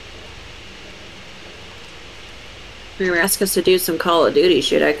were asking us to do some Call of Duty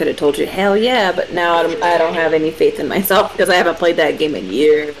shit. I could have told you, hell yeah, but now I don't have any faith in myself because I haven't played that game in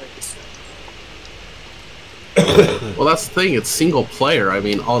years. Well, that's the thing. It's single player. I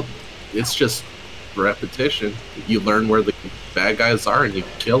mean, it's just repetition. You learn where the bad guys are and you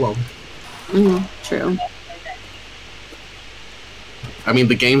kill them. True. I mean,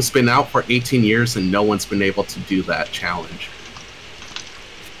 the game's been out for 18 years and no one's been able to do that challenge.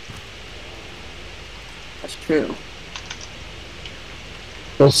 That's true.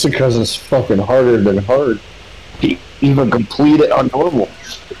 That's because it's fucking harder than hard. You even complete it on normal.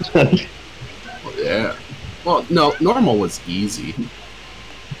 Yeah. Well, no, normal was easy.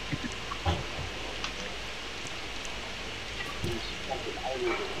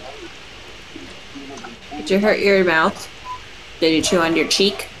 Did you hurt your mouth? Did you chew on your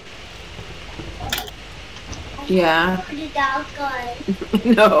cheek? Yeah.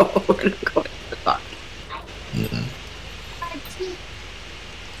 No, we're not going to the fuck.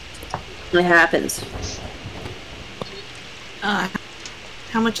 It happens.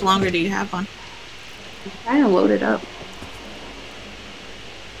 How much longer do you have on? I'm trying to load it up.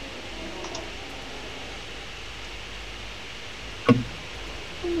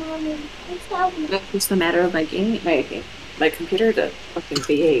 What's the matter with my game? My computer to fucking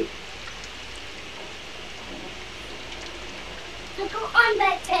behave. So go on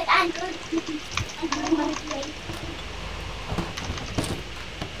that bed and go to my place.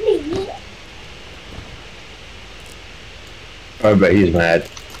 Please. I bet he's mad.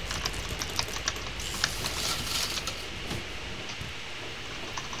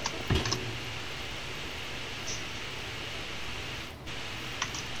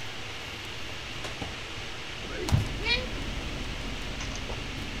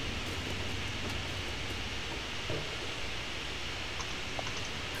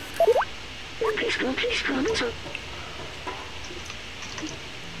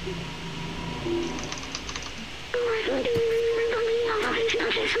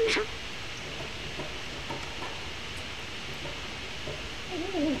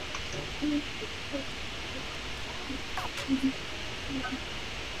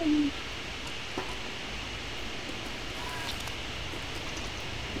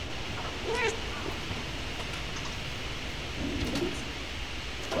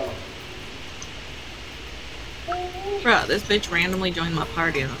 Bro, this bitch randomly joined my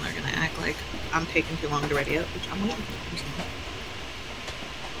party and then they're gonna act like I'm taking too long to ready up, which I'm waiting for.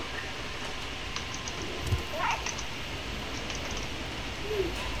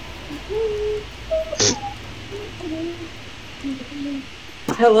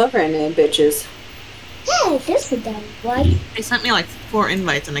 Hello, random bitches. Hey, this is done. What? They sent me like 4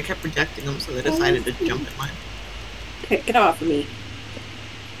 invites and I kept rejecting them, so they decided to jump in line. Okay, get off of me.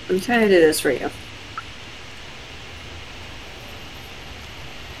 I'm trying to do this for you.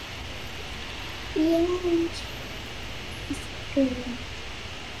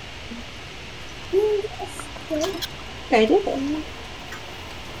 I did it.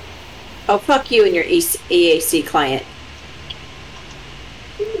 Oh, fuck you and your EAC client.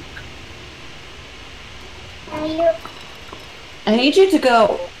 I need you to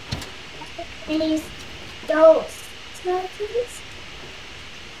go. Please don't. Please.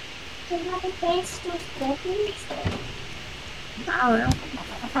 Do you have a face to please?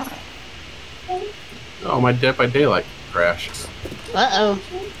 Oh, Oh, my Dead by Daylight crashed. Uh-oh.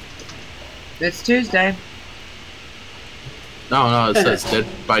 It's Tuesday. No, it says Dead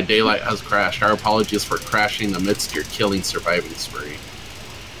by Daylight has crashed. Our apologies for crashing amidst your killing surviving spree.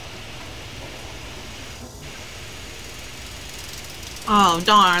 Oh,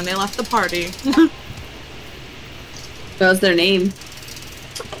 darn, they left the party. What was their name?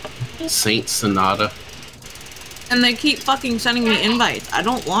 Saint Sonata. And they keep fucking sending me invites. I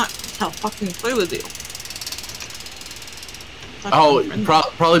don't want to fucking play with you.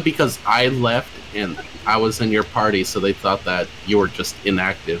 Probably because I left and I was in your party, so they thought that you were just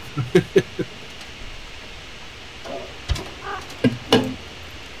inactive.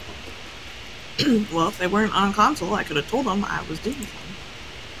 Well, if they weren't on console, I could have told them I was doing something.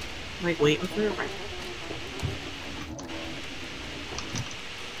 Like, waiting for a friend.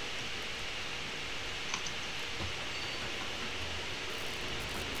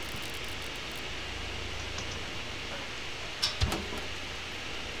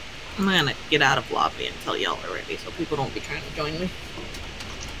 I'm gonna get out of lobby and tell y'all already so people don't be trying to join me.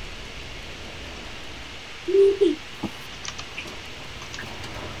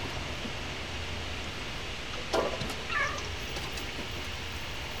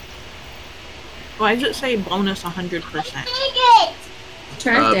 Why does it say bonus 100%?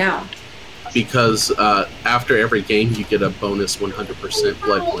 Turn it down. Because after every game you get a bonus 100%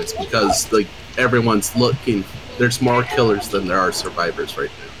 blood points because like everyone's looking. There's more killers than there are survivors right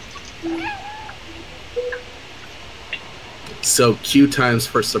now. So queue times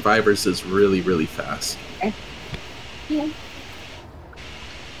for survivors is really, really fast. Yeah.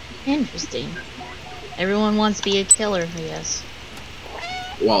 Interesting. Everyone wants to be a killer, I guess.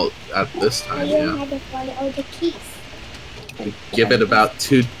 Well, at this time, yeah. Give it about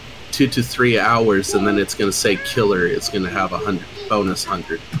two to 3 hours, and then it's gonna say killer. It's gonna have 100 bonus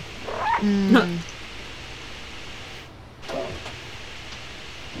 100. Mm.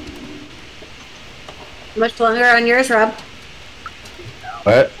 How much longer on yours, Rob?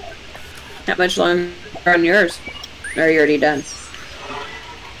 What? Not much longer on yours. Or are you already done?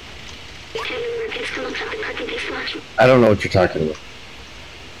 I don't know what you're talking about.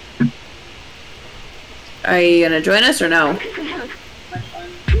 Are you gonna join us or no?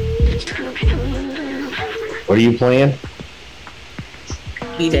 What are you playing?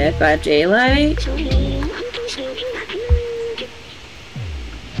 Dead by Daylight?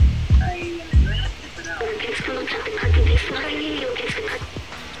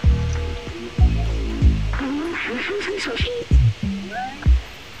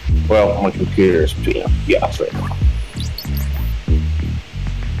 Well, my computer is being off right now.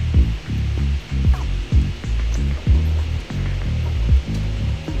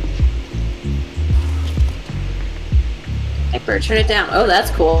 Hyper, turn it down. Oh,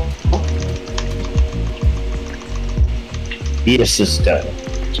 that's cool. The assistant.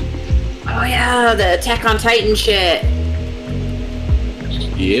 Oh yeah, the Attack on Titan shit.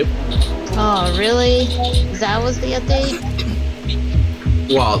 Yep. Oh, really? That was the update?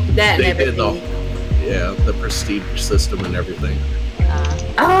 Well, That they and did everything. the prestige system and everything.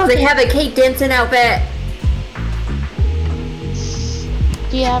 Oh, they have a Kate Denson outfit.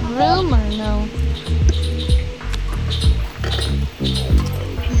 Do you have room or no?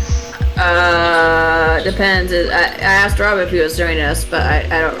 Depends. I asked Rob if he was joining us, but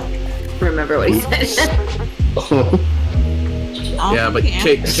I don't remember what he said. Yeah, but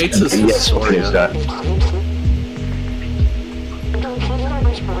Kate's is Yes, please, that.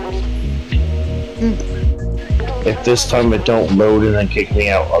 If this time it don't load and then kick me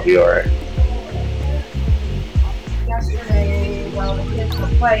out, I'll be alright. Yesterday, while the kids were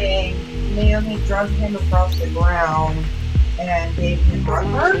playing, Naomi drugged him across the ground and gave him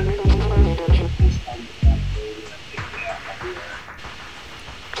heartburn.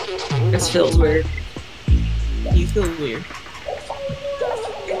 This feels weird. You feel weird.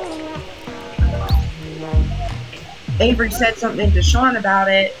 Avery said something to Sean about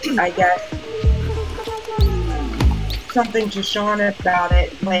it, I guess. Something to Sean about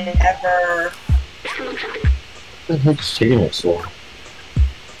it whenever... It's taking it slow.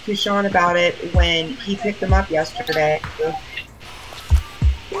 To Sean about it when he picked him up yesterday.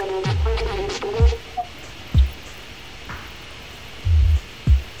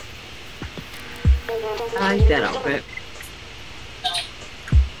 I like that outfit.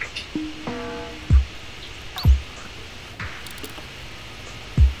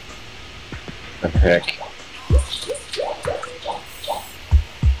 The heck.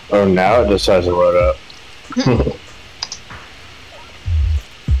 Oh, now it decides to load up.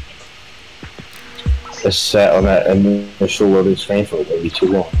 It's sat on that initial loading screen for maybe too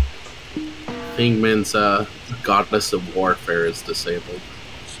long. Kingman's goddess of warfare is disabled.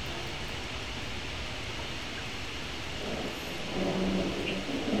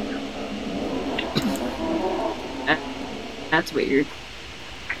 That's weird.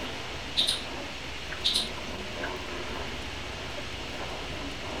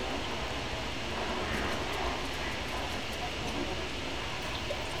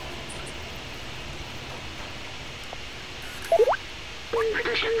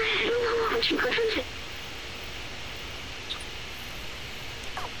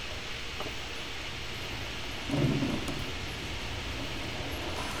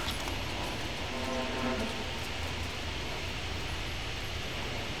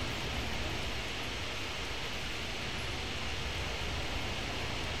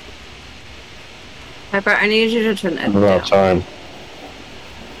 Pepper, I need you to turn that About down. time.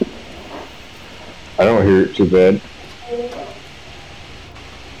 I don't hear it too bad.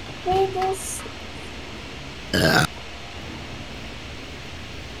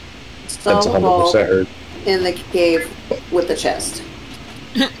 That's 100% heard. In the cave with the chest.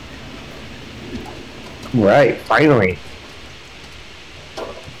 Right, finally.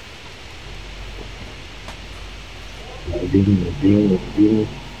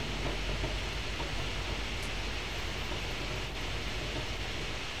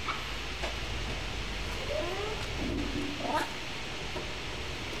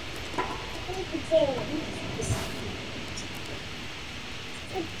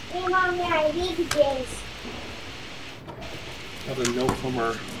 Got a note from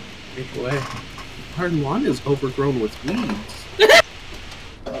our HOA. Our lawn is overgrown with weeds.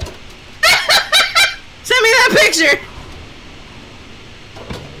 Send me that picture!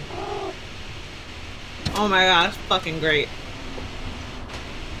 Oh my god, it's fucking great.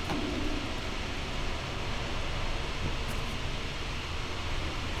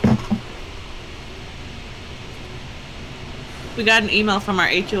 We got an email from our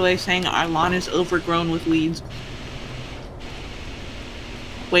HOA saying our lawn is overgrown with weeds.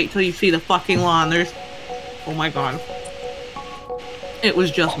 Wait till you see the fucking lawn. There's... Oh my god. It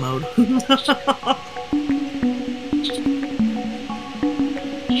was just mowed.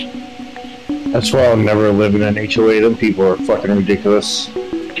 That's why I'll never live in an HOA. Them people are fucking ridiculous.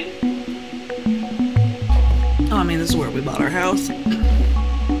 Oh, I mean, this is where we bought our house.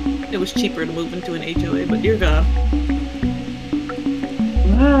 It was cheaper to move into an HOA, but dear god.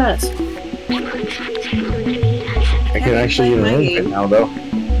 What? I can actually even live it now, though.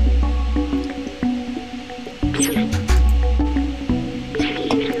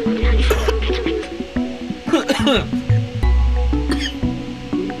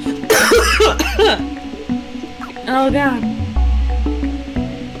 Oh god.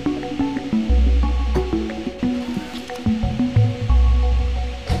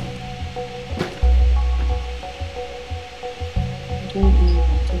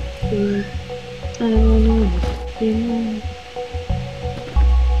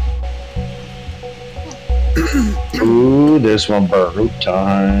 Ooh, this one Baruch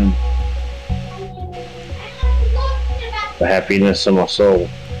time. The happiness of my soul.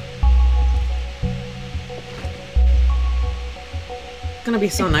 It's gonna be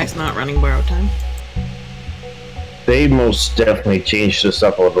so nice not running borrow time. They most definitely changed this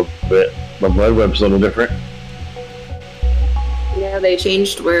up a little bit. The blood web's a little different. Yeah, they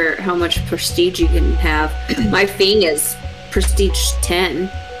changed how much prestige you can have. My thing is prestige 10.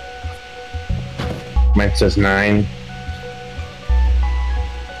 Mine says 9.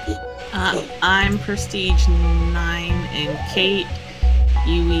 I'm prestige 9 and Kate,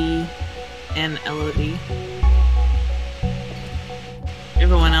 Yui, and Elodie.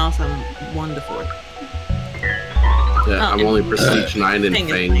 Everyone else I'm 1 to 4. Yeah, I'm only prestige 9 in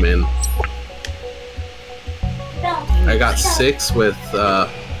Fangman. I got 6 with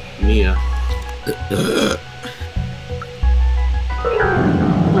Nia.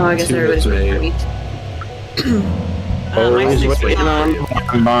 Oh, I guess 2 everybody's with really May. Always waiting on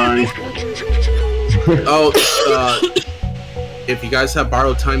bonbon. Oh, if you guys have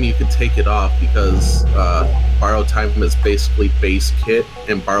borrowed time, you can take it off because borrowed time is basically base kit,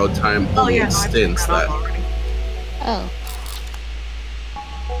 and borrowed time only extends that. Oh.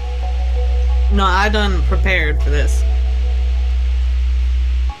 No, I done prepared for this.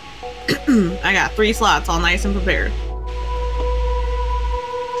 I got 3 slots all nice and prepared.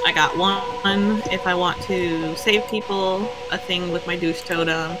 I got 1 if I want to save people, a thing with my douche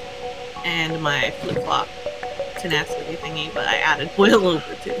totem, and my flip-flop tenacity thingy, but I added boil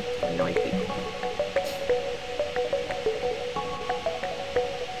over too to annoy people.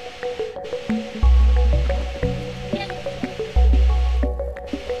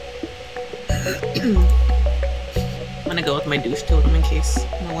 I'm gonna go with my douche totem in case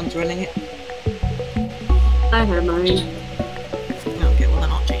no one's running it. I heard mine. Okay, well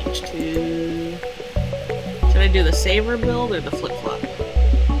then I'll change to... Should I do the saver build or the flip-flop?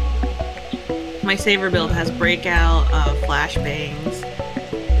 My saver build has breakout, flashbangs,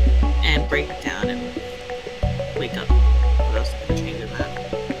 and breakdown and wake up. What else can I change in that?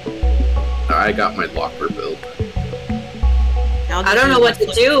 I got my locker build. I don't know what to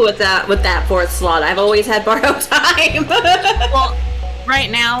do with that fourth slot. I've always had borrow time. Well, right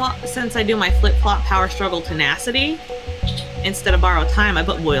now, since I do my flip-flop power struggle tenacity, instead of borrow time, I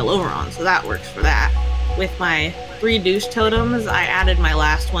put boil over on, so that works for that. With my 3 douche totems, I added my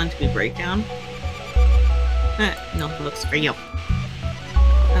last one to be breakdown. No, it looks for you.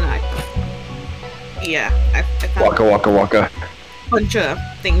 And I found Waka waka waka. a bunch of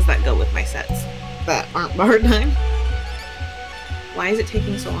things that go with my sets that aren't borrow time. Why is it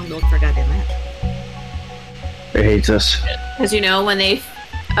taking so long to look for a goddamn match? It hates us. Because you know, when they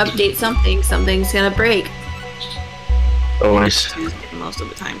update something, something's gonna break. Always. Tuesday, most of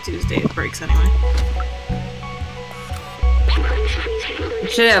the time, Tuesday it breaks anyway.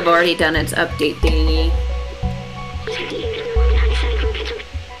 It should have already done its update thingy.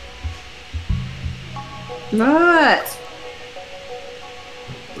 What?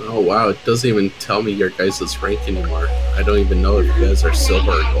 Oh wow, it doesn't even tell me your guys' rank anymore. I don't even know if you guys are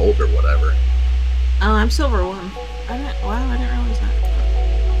silver or gold or whatever. Oh, I'm silver 1. I didn't realize that.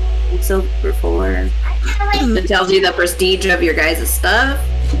 It's silver 4. It tells you the prestige of your guys' stuff.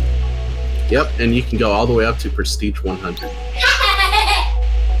 Yep, and you can go all the way up to prestige 100.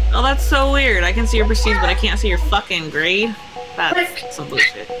 Oh, that's so weird. I can see your prestige, but I can't see your fucking grade. That's some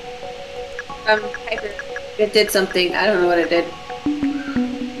bullshit. It did something. I don't know what it did.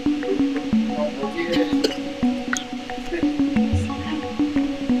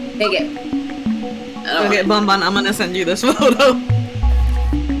 Take it. Okay, Bun Bun, I'm gonna send you this photo.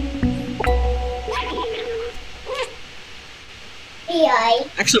 Hey,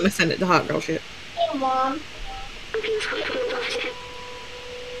 Actually, I'm gonna send it to Hot Girl Shit. hey, Mom.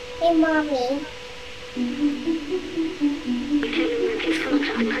 Hey, Mommy.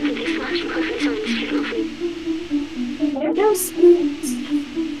 There are no spoons.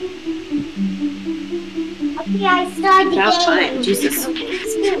 Okay, I started the That's game. fine. Jesus.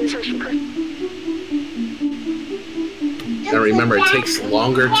 Now remember, it takes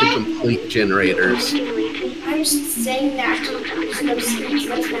longer to complete generators. I was saying that there's no spoons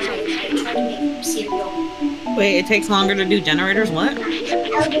last night. I tried to make cereal. Wait, it takes longer to do generators? What?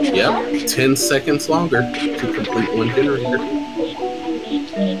 Yep, 10 seconds longer to complete one generator.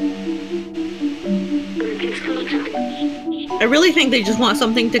 I really think they just want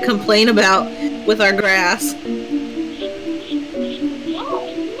something to complain about with our grass.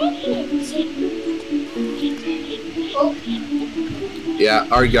 Yeah,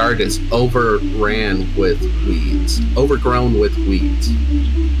 our yard is overran with weeds. Overgrown with weeds.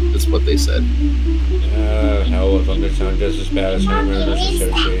 That's what they said. Hell, if Undertone does as bad as Homeowners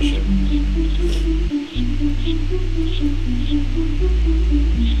Association.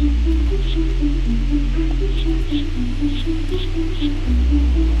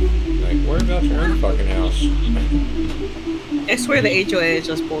 Like, worry about your own fucking house. I swear the HOA is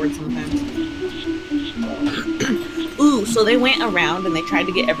just bored sometimes. Ooh, so they went around and they tried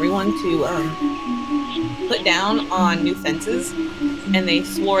to get everyone to put down on new fences, and they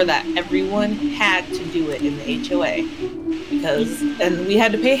swore that everyone had to do it in the HOA and we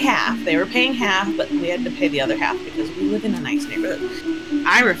had to pay half. They were paying half, but we had to pay the other half because we live in a nice neighborhood.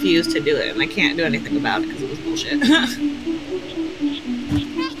 I refused to do it, and I can't do anything about it because it was bullshit.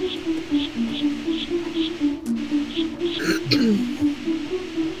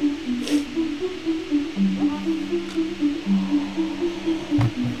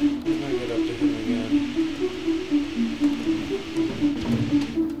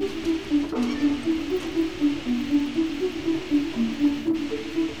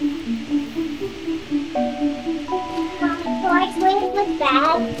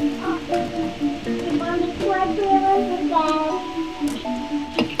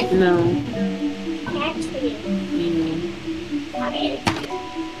 No. Actually,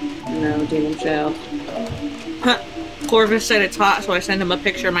 No, Demon Child. Corvus said it's hot, so I sent him a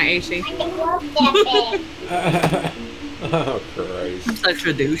picture of my AC. Oh, Christ. I'm such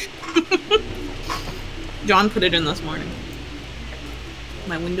a douche. John put it in this morning.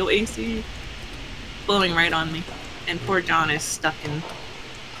 My window AC blowing right on me. And poor John is stuck in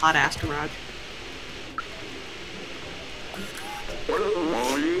hot ass garage.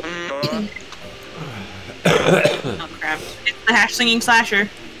 Oh crap. It's the hash singing slasher.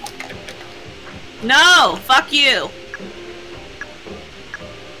 No! Fuck you!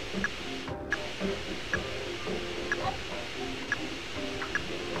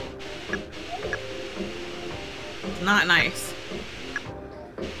 Not nice.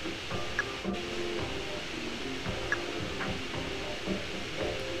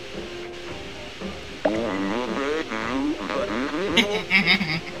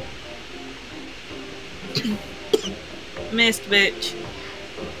 Missed, bitch.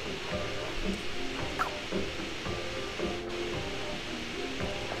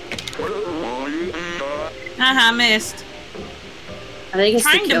 Haha, missed. I think it's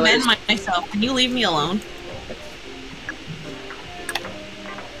trying to mend myself. Can you leave me alone?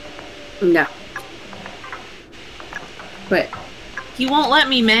 No. But he won't let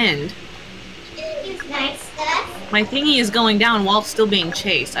me mend. Nice stuff. My thingy is going down while still being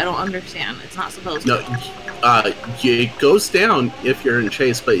chased. I don't understand. It's not supposed to. No, it goes down if you're in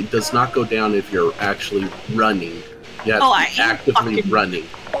chase, but it does not go down if you're actually running. You have to be actively running.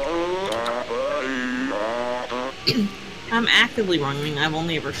 I'm actively running. I've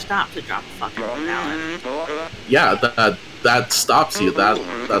only ever stopped to drop a fucking pallet. Yeah, that stops you.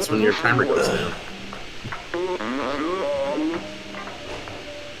 That's when your timer goes down.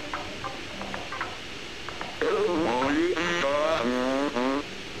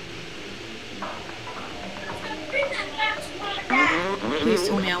 Please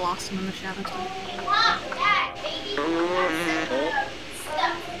tell me I lost him in the shadow.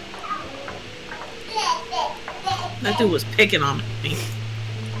 That dude was picking on me.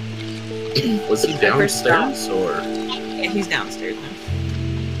 Was he downstairs or? Yeah, he's downstairs now.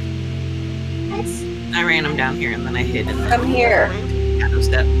 I ran him down here and then I hid in the Come here. shadow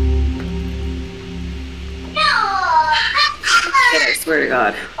step. I swear to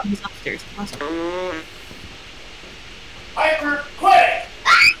God. He's upstairs. Hyper, quick!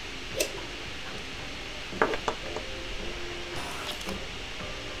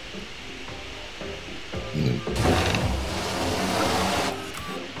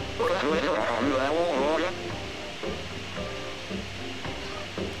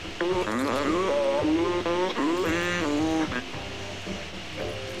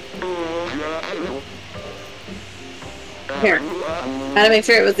 Here. Had to make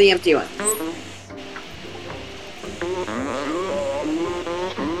sure it was the empty one. I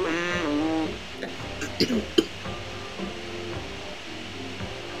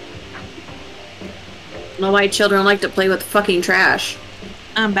don't know why children like to play with fucking trash.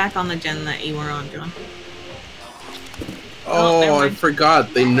 I'm back on the gen that you were on, John. Oh, I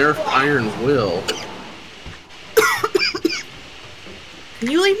forgot. They nerfed Iron Will.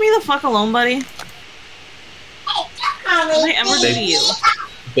 Can you leave me the fuck alone, buddy? What did I ever do to you?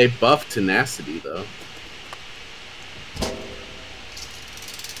 They buffed Tenacity, though.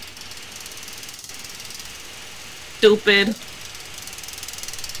 Stupid.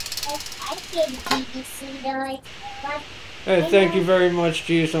 Hey, thank you very much,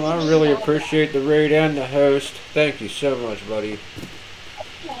 Jason. I really appreciate the raid and the host. Thank you so much, buddy.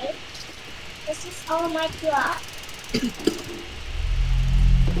 Okay. This is all my block.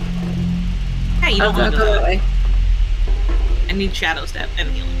 Hey, you don't want to go go that way. I need shadow step and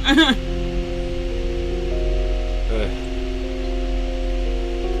healing.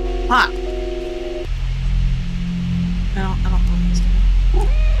 Pop. I don't know what he's doing.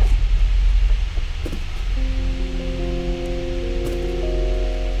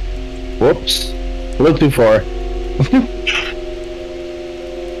 Whoops. A little too far.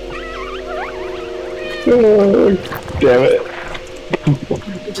 Oh, damn it.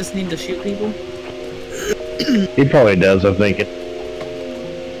 You just need to shoot people? He probably does, I'm thinking.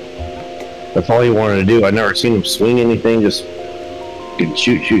 That's all he wanted to do. I've never seen him swing anything, just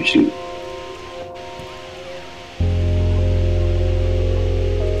shoot, shoot, shoot.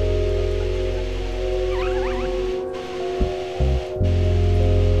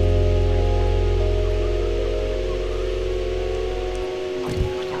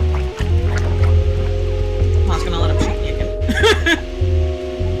 I was gonna let him shoot me again.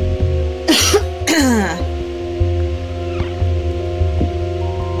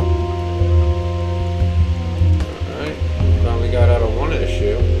 Alright, finally got out of one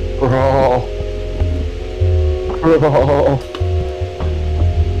issue. Brawl. Brawl.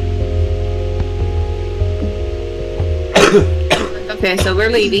 Okay, so we're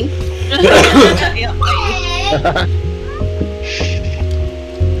leaving. Yeah, bye.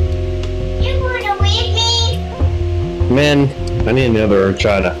 You gonna leave me? Man, I need another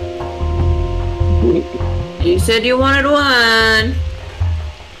horchata. You said you wanted one.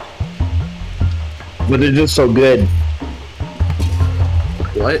 But they're just so good.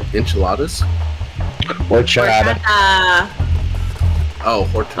 What? Enchiladas? Horchata. Oh,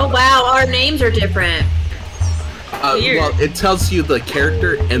 Horchata. Oh wow, our names are different. Well, it tells you the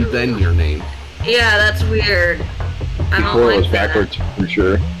character and then your name. Yeah, that's weird. I don't Before it was like that. backwards for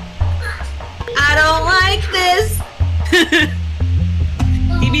sure. I don't like this.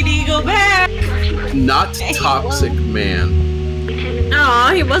 DVD, go back. Not toxic man.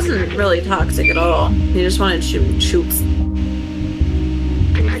 No, he wasn't really toxic at all. He just wanted to shoot.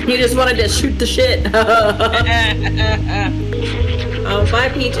 He just wanted to shoot the shit. Oh, bye,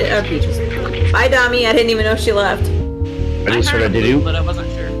 Peaches. Peaches. Bye, Dami. I didn't even know she left. I just heard I did you. But I wasn't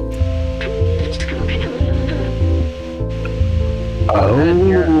sure.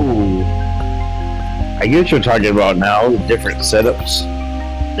 Oh. I get what you're talking about now. Different setups.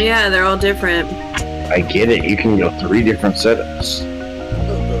 Yeah, they're all different. I get it. You can go 3 different setups.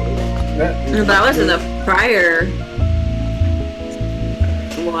 That was in the prior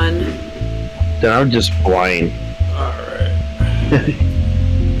one. Then I'm just blind. Alright.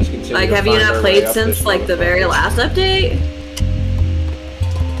 Like, have you not played since, like, the very last update?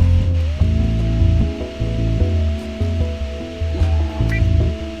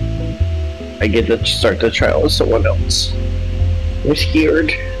 I get to start the trial with someone else. I'm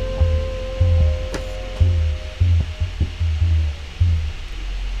scared.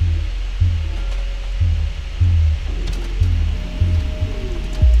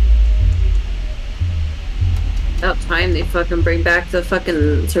 About time they fucking bring back the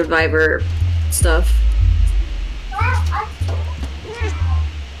fucking Survivor stuff.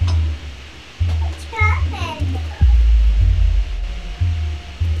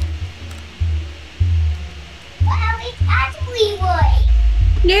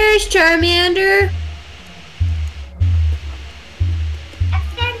 There's Charmander.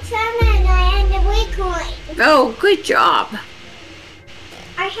 Oh, good job.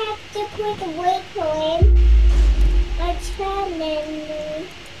 I have to put the waypoint. A Charmander.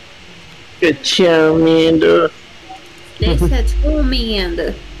 Good Charmander. That's a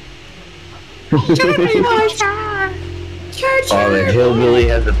Charmander. Oh, the hillbilly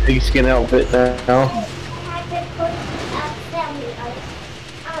has a pigskin outfit now. I have to put a family.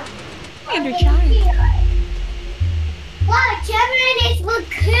 Commander Child. Wow, Charmanders look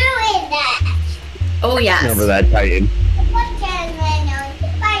cool in that. Oh, yes. Remember that Titan. What Charmander?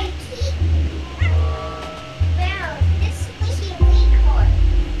 Spiky. Wow, this squishy unicorn.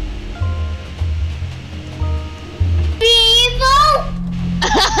 People!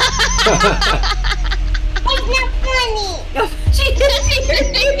 It's not funny. She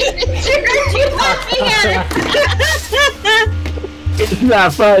heard you laughing at her. It's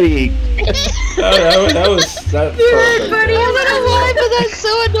not funny. that was perfect. Buddy, I don't know why, but that's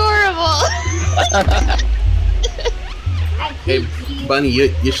so adorable. Hey, Bunny,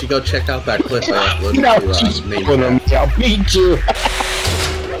 you should go check out that clip I uploaded No, to she's Name pulling them. I'll beat you.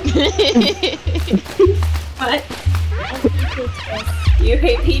 What? You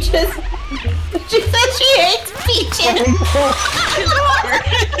hate peaches? She said she hates peaches.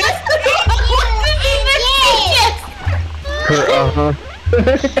 Uh-huh.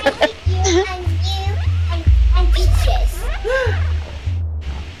 and peaches.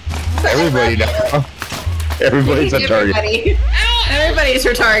 Everybody now. Everybody's a target. Everybody's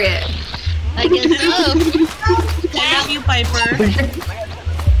her target. I guess so. I love you, Piper.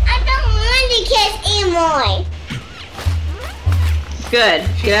 I don't want to kiss anymore. Good.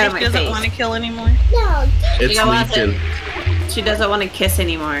 Get out of my She doesn't face. want to kill anymore. No, It's You want Legion. She doesn't want to kiss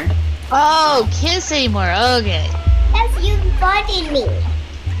anymore. Oh, kiss anymore. Okay. that's you bothering me.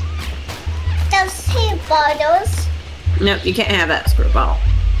 Those 2 bottles, Nope, you can't have that screwball.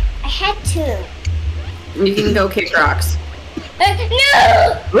 I had 2. You can go kick rocks.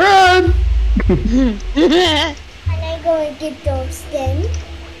 No! Run! And I go and get those then.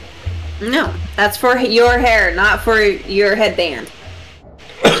 No, that's for your hair, not for your headband.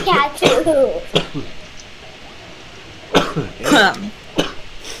 Got 2.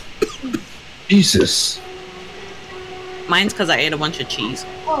 Jesus. Mine's because I ate a bunch of cheese.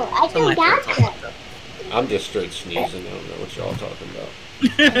 Oh, I So my do got throat's all that. fucked up. I'm just straight sneezing. I don't know what y'all talking about.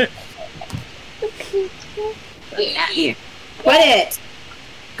 Quit it!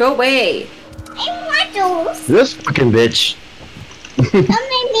 Go away! I want those. This fucking bitch. Don't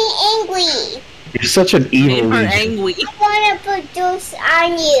make me angry. You're such an evil Made her Legion. angry. I want to put those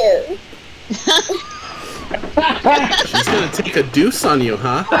on you. She's gonna take a deuce on you,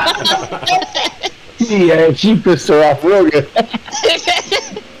 huh? Yeah, she pissed her off real good.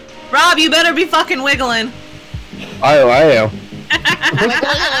 Rob, you better be fucking wiggling. I am. Wiggle,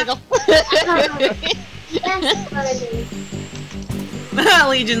 wiggle, wiggle. That's funny.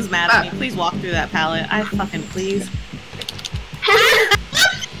 Legion's mad at me. Please walk through that pallet. I fucking please.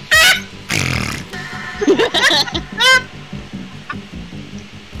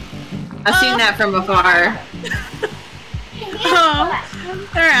 I've seen that from afar. Oh,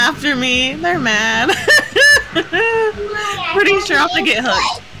 they're after me. They're mad. Pretty sure I'm gonna get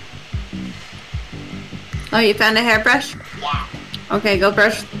hooked. Oh, you found a hairbrush? Yeah. Okay, go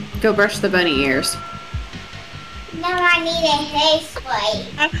brush the bunny ears. Now I need a hair spray.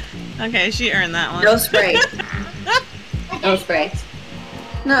 Okay, she earned that one. No spray. No spray.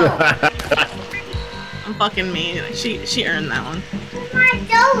 No. I'm fucking mean. She earned that one. I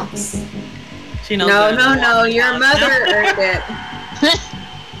don't. She knows. No. Your mother earned it.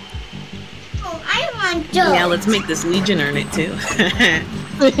 Oh, I want those. Yeah, let's make this Legion earn it too.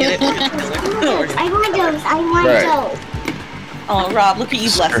 Get it? I want those. I want those. Oh, Rob, look at you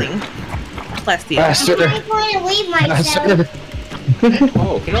blessing. Bless you. I'm going to leave myself.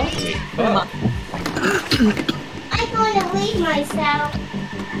 Oh, get off me. Fuck. I'm going to leave myself.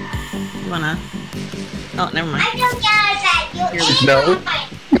 You wanna? Oh, never mind. I don't care about you. No.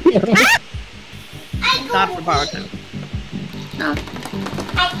 God for borrowed time. No.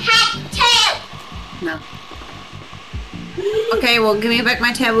 I had two. No. Okay, well, give me back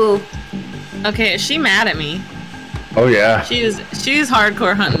my taboo. Okay, is she mad at me? Oh yeah. She's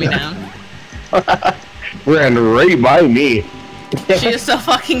hardcore hunting me down. Ran right by me. She is so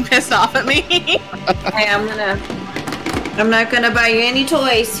fucking pissed off at me. Hey, I'm not gonna buy you any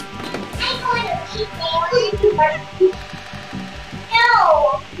toys. I'm going to keep them.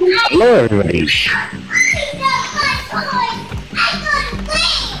 No. Hello, everybody.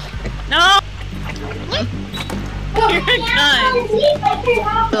 No! You're a cunt.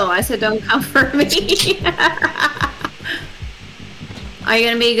 Oh, I said don't come for me. Are you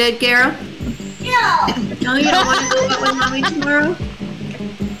gonna be good, Carol? No. No, you don't want to go out with mommy tomorrow?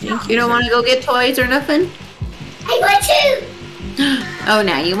 You don't want to go get toys or nothing? I want to. Oh,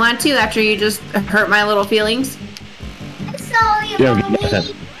 now you want to after you just hurt my little feelings? I'm sorry, Yeah, Mommy. yeah.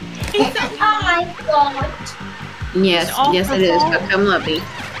 It's all my fault. Yes, yes it is. But come love me.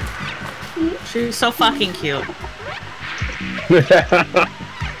 She's so fucking cute.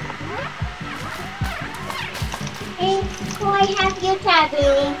 Hey, I have your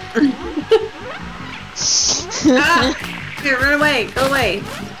taboo. Here, run away. Go away.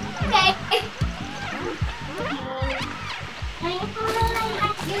 Okay. I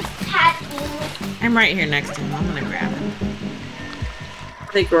have your taboo. I'm right here next to him. I'm gonna grab him. I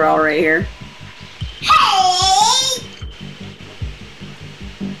think we're all right here. Hey!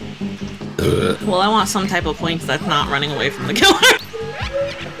 Well, I want some type of points that's not running away from the killer.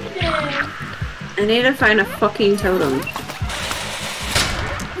 I need to find a fucking totem.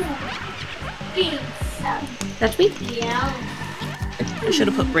 Touch me? Yeah. I should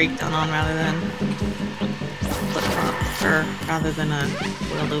have put breakdown on rather than flip flop, or rather than a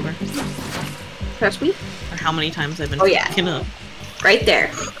boiled over. Touch me? Or how many times I've been fucking up. Right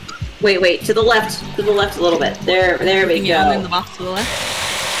there. Wait, to the left a little bit. There we Can you go. in the box to the left?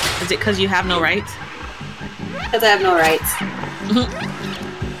 Is it because you have no rights? Because I have no rights.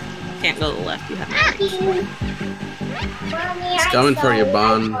 Can't go to the left. You have no rights. It's coming for you,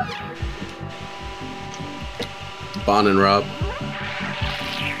 Bon. Bon and Rob.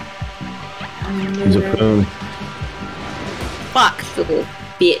 He's a phone. Fuck. Little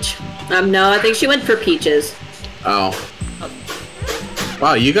bitch. No, I think she went for peaches. Oh.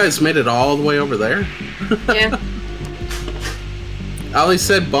 Wow, you guys made it all the way over there? Yeah. I only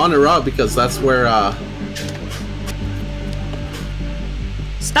said Bon and Rob because that's where,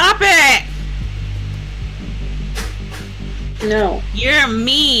 Stop it! No. You're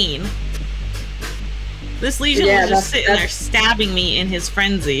mean. This Legion was just sitting there stabbing me in his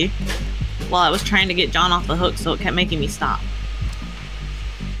frenzy while I was trying to get John off the hook, so it kept making me stop.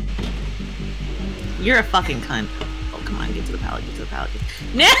 You're a fucking cunt. Oh, come on, get to the pallet, get to the pallet.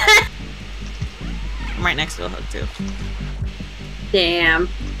 Nah! I'm right next to a hook, too. Damn.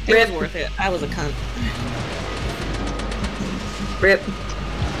 It was worth it. I was a cunt. Rip.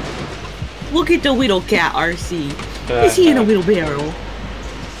 Look at the little cat, RC. Is he in a little barrel?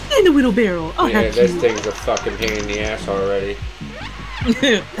 In a little barrel. Oh, yeah, how this cute. thing's a fucking pain in the ass already. I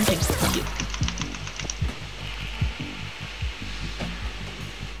think so cute.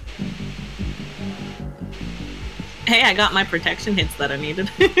 Hey, I got my protection hits that I needed.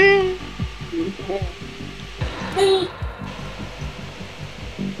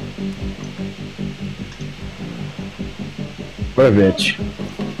 What a bitch.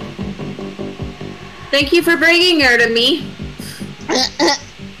 Thank you for bringing her to me.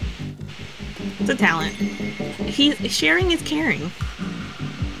 It's a talent. Sharing is caring.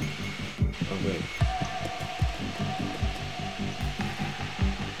 Oh, wait.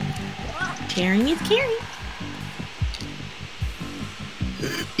 Sharing is caring.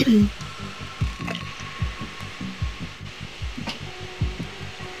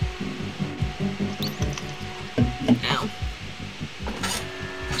 Ow.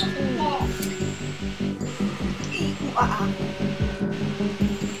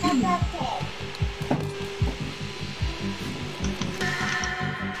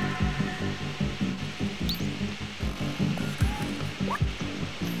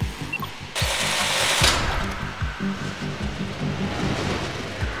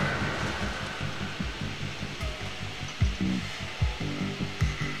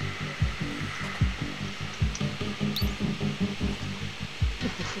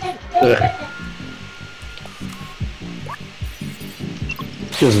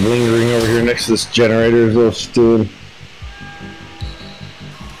 Just lingering over here next to this generator is all stewing.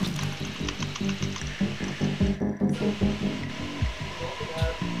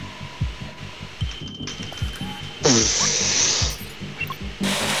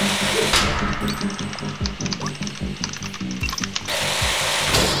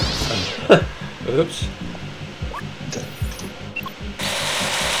 Oops.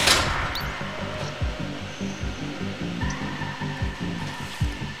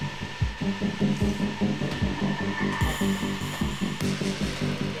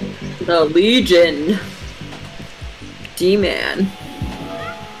 The Legion. D-Man.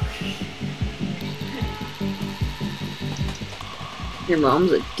 Your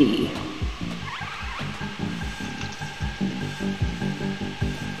mom's a D.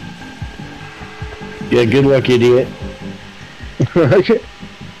 Yeah, good luck, idiot.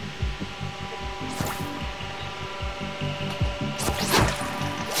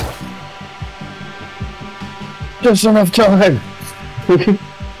 Just enough time.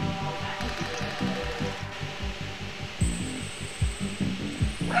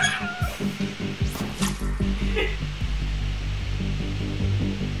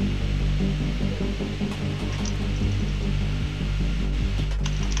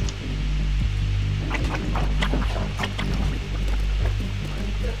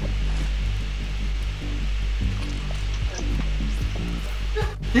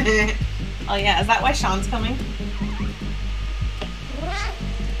 Oh yeah, is that why Sean's coming?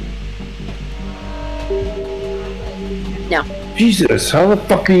 No. Jesus, how the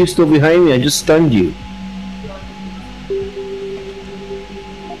fuck are you still behind me? I just stunned you.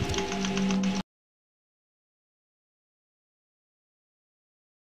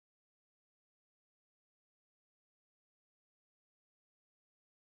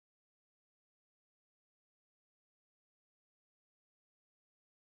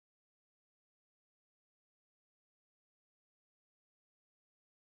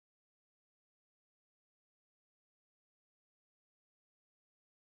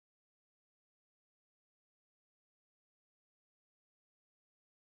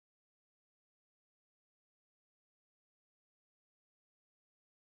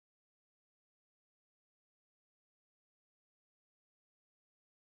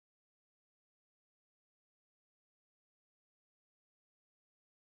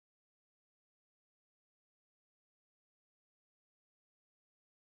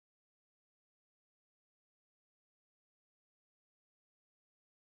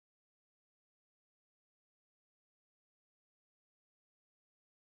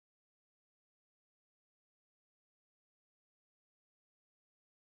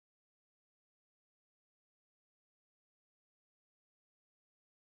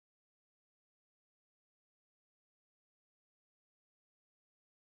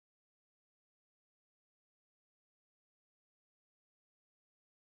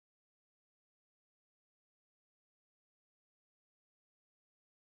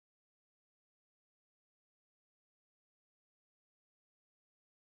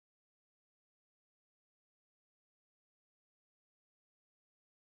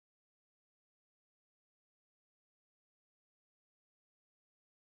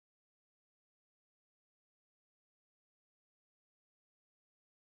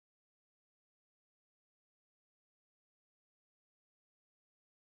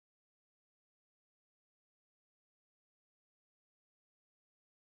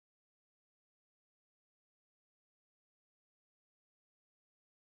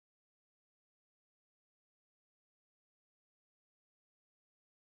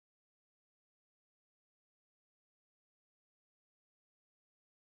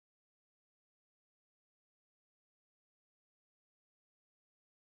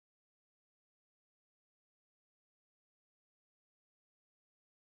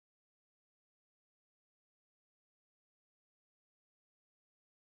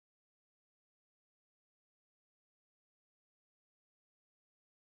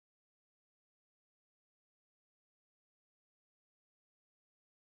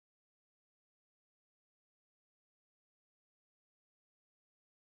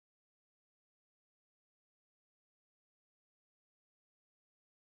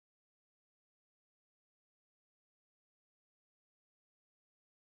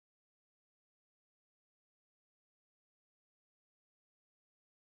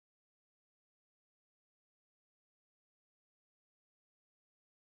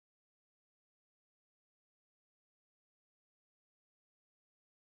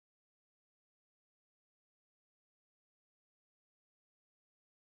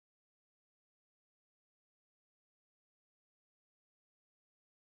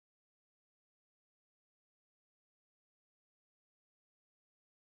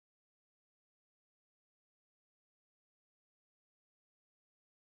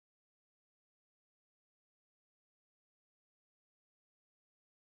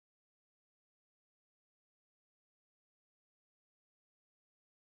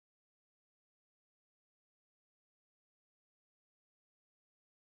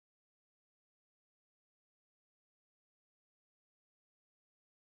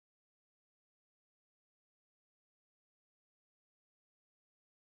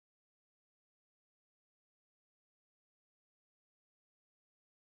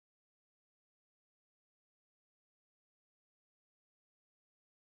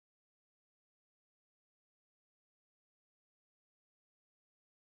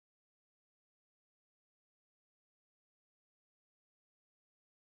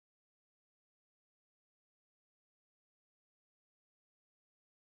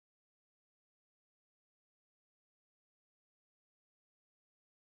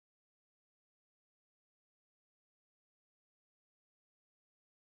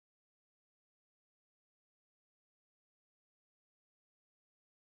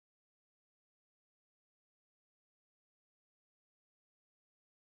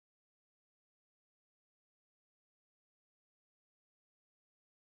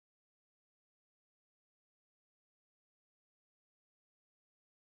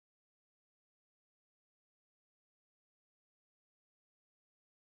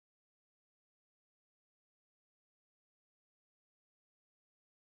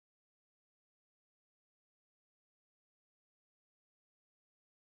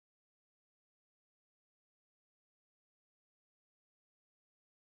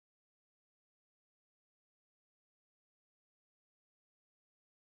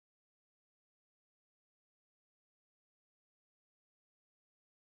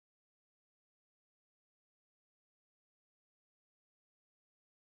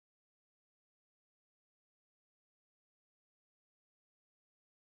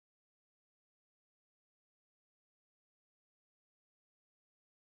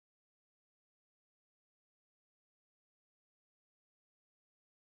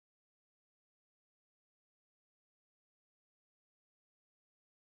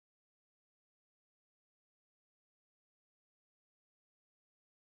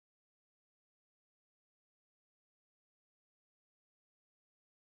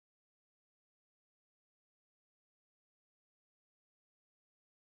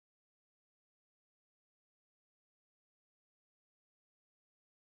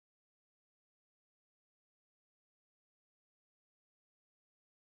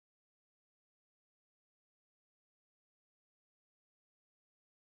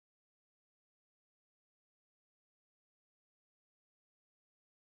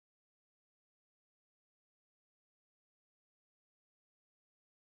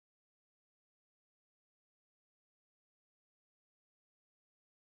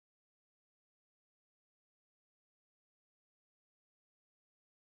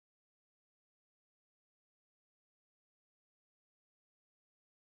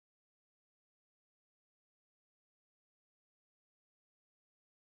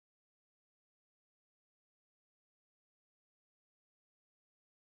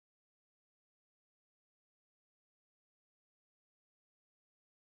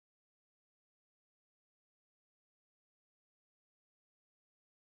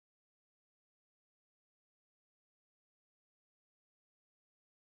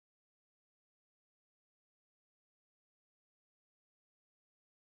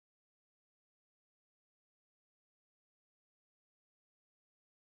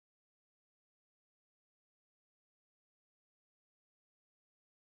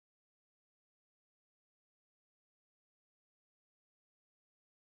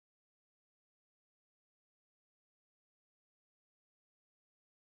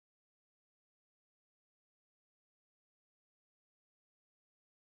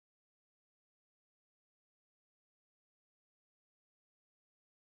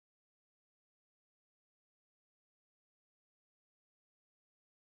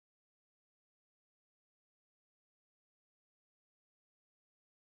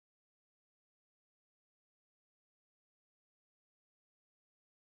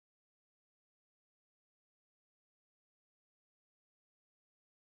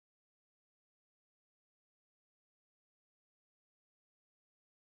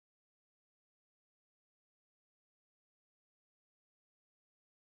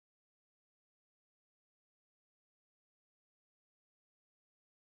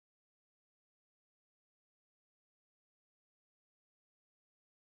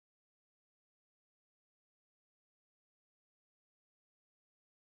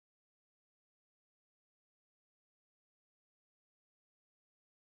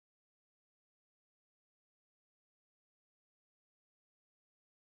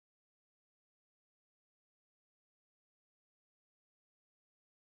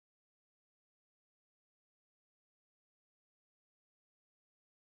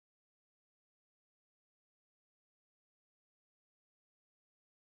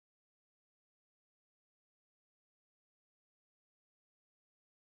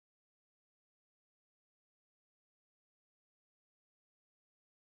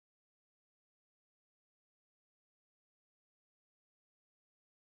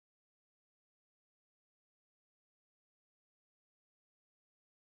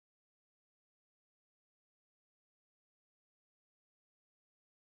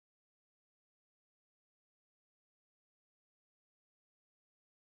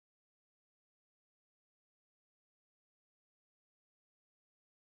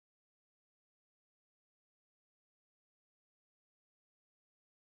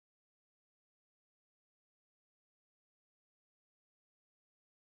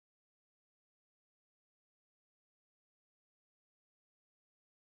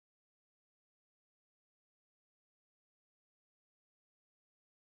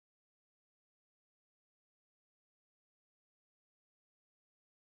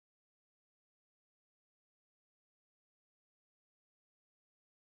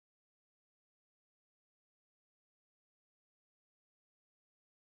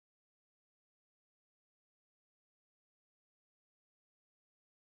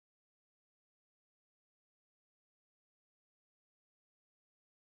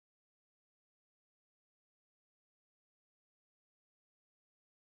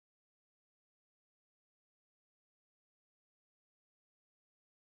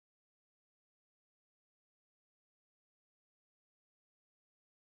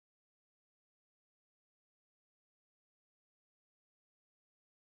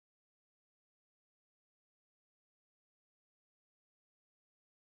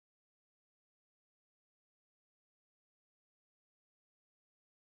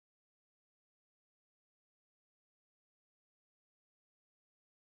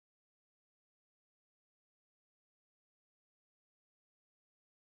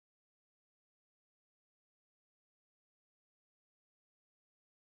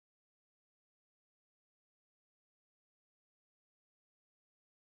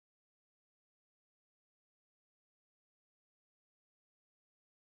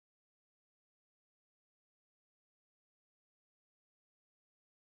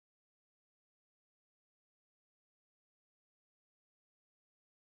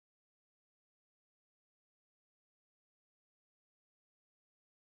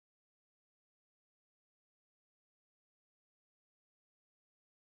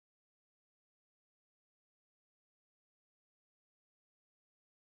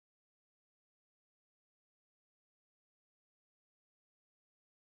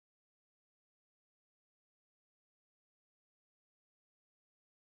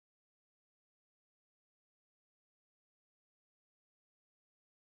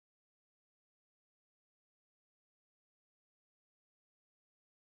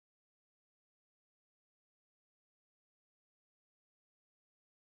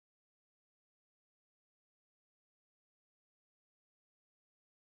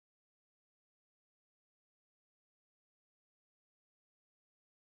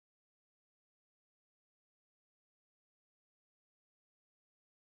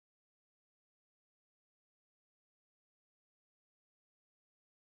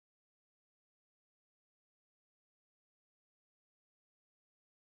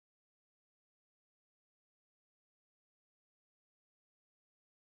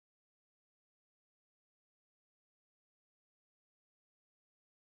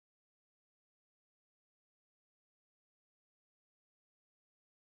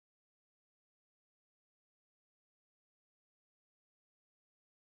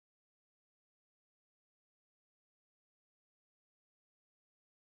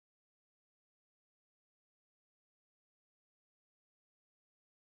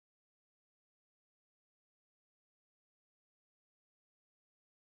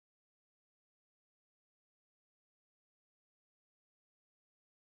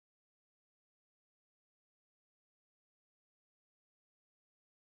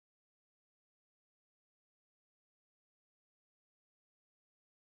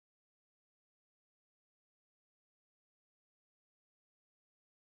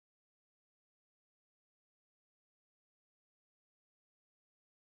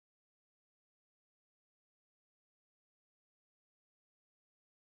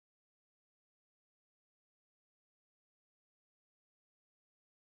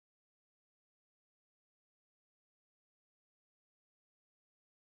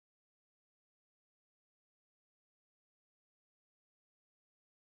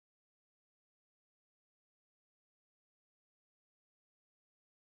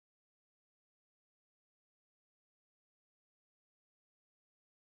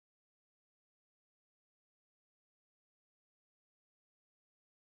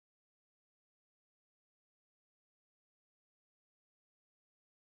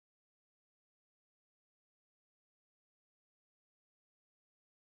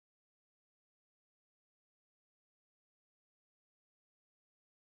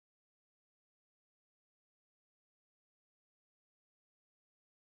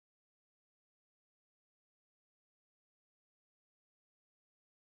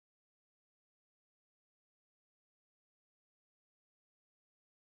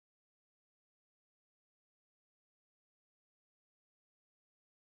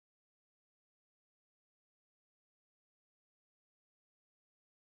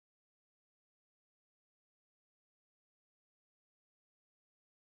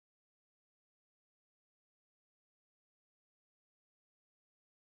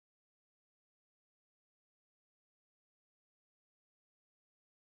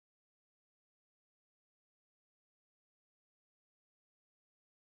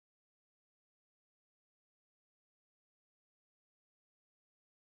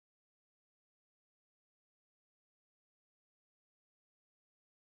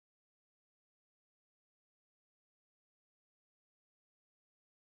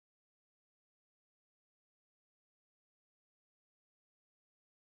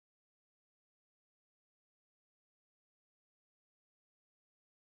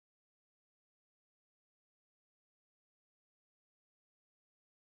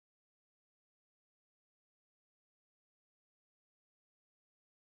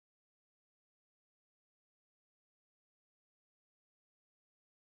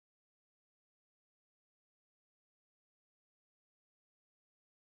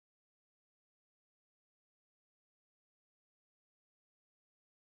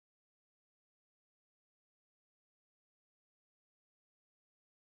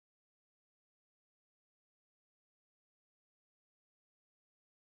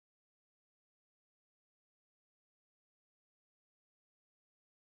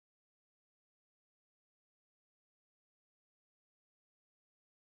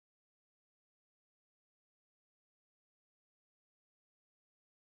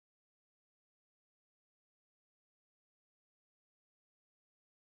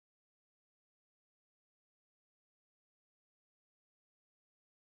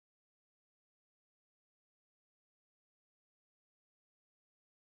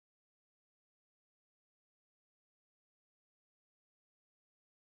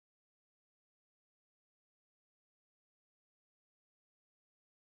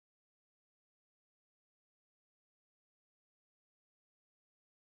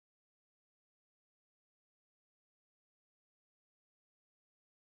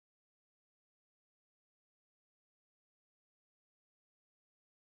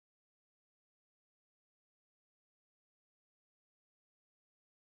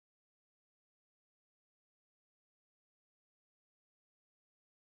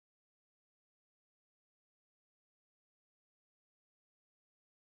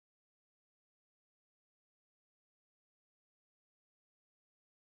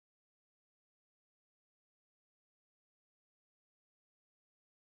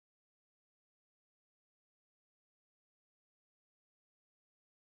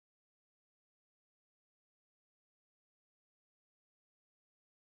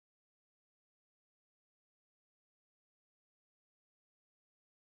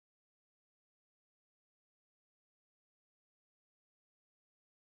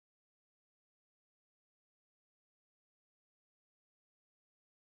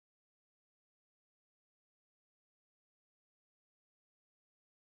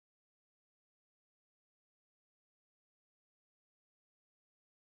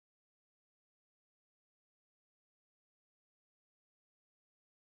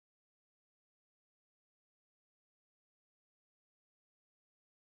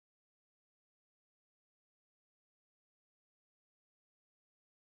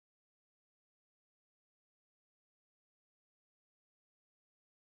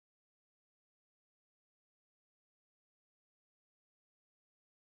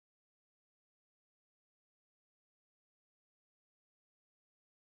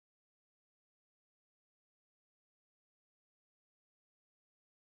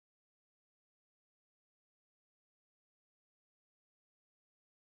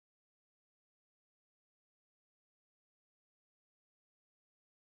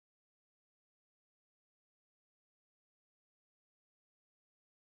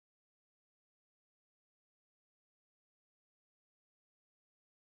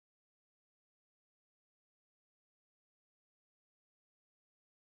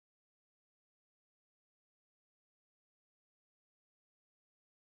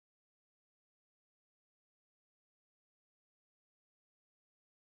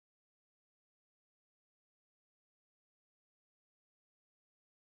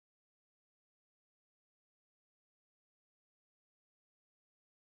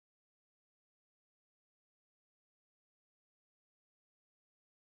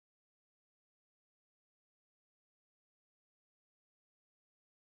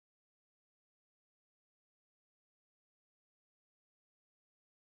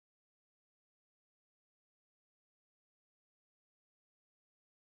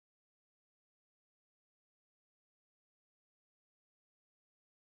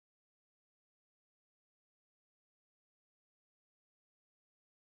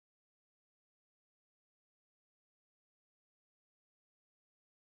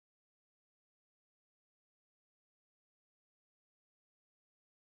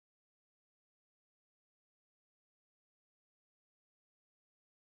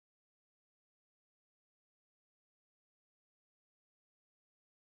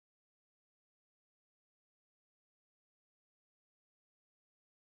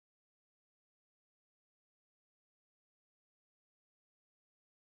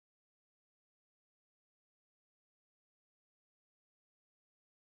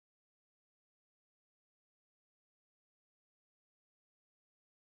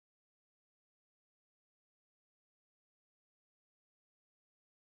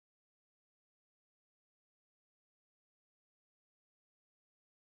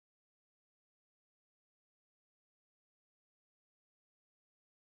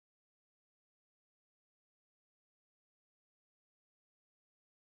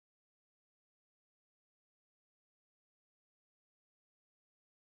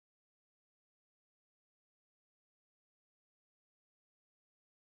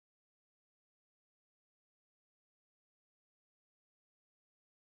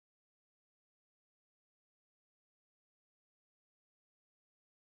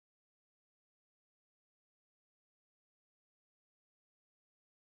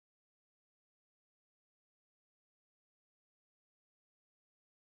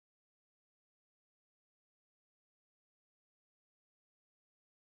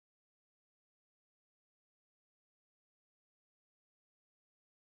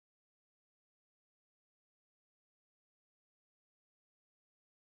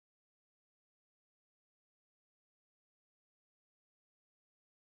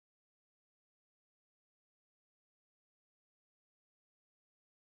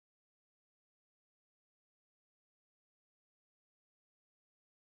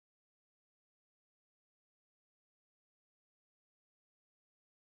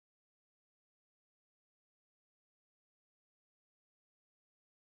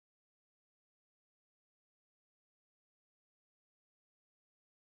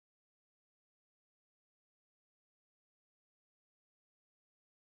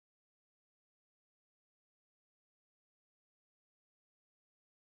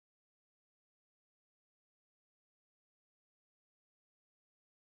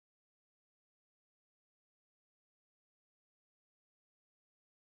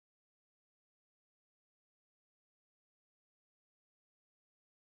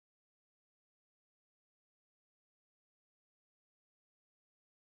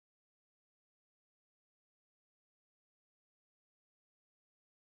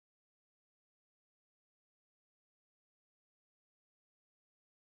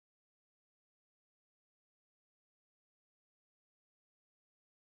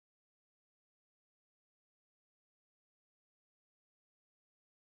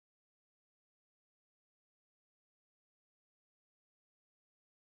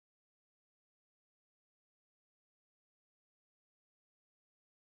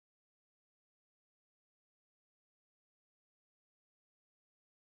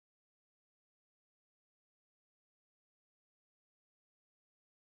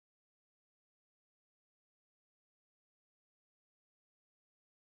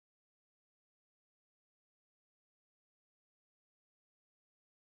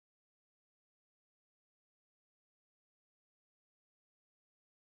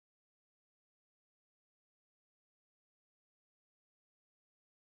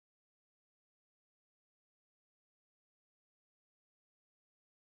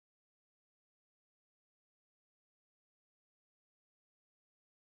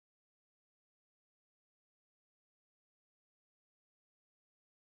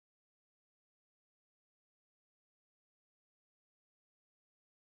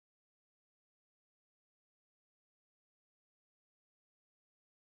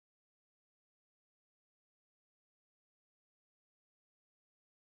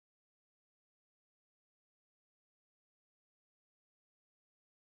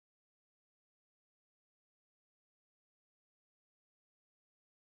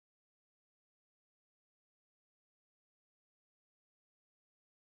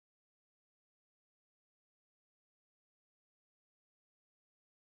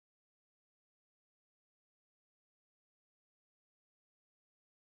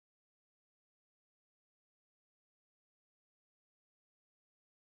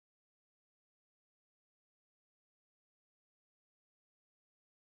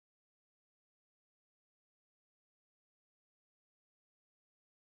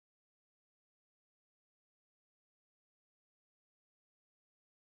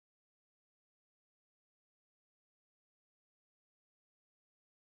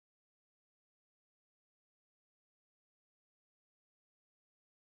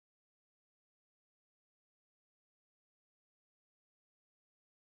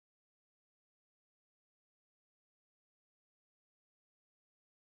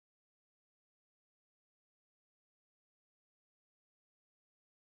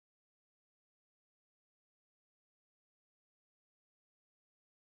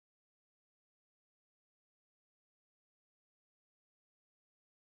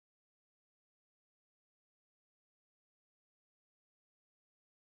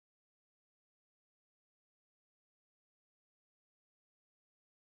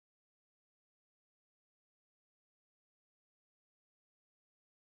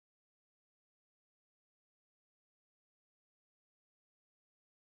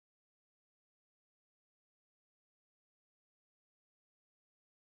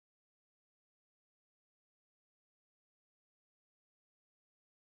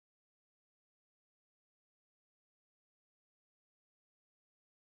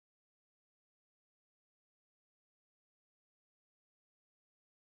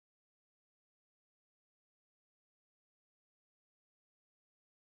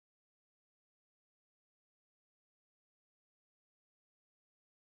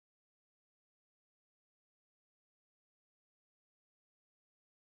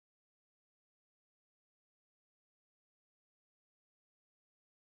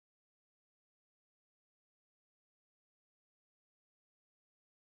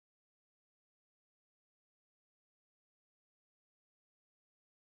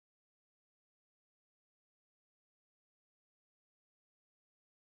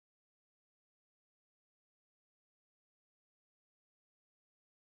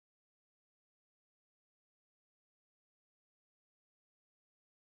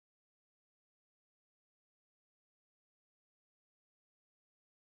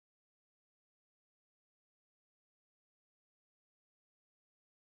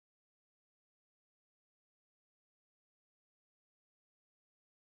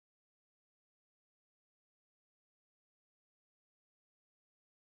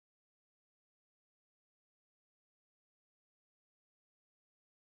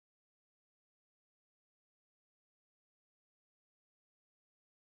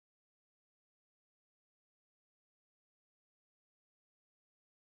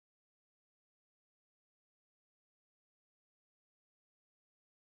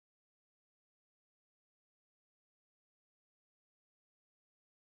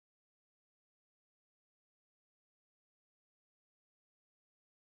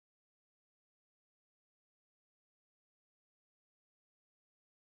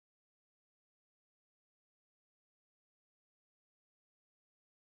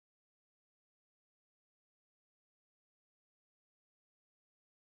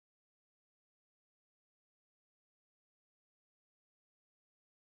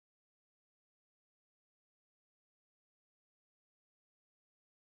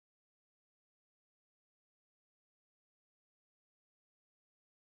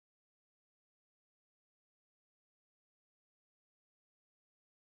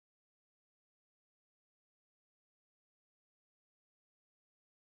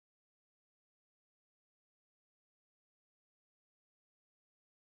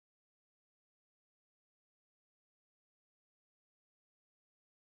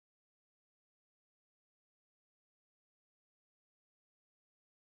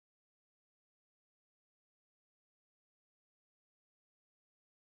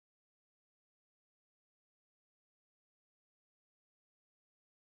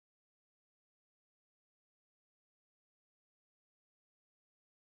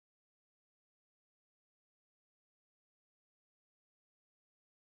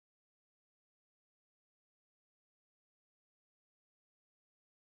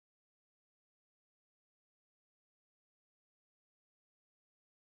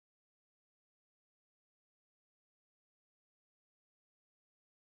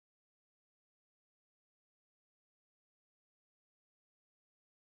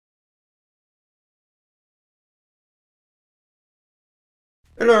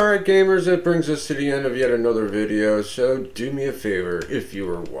 And alright gamers, that brings us to the end of yet another video, so do me a favor, if you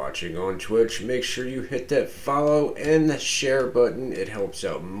are watching on Twitch, make sure you hit that follow and the share button. It helps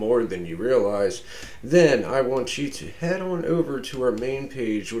out more than you realize. Then I want you to head on over to our main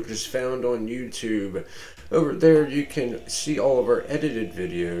page, which is found on YouTube. Over there you can see all of our edited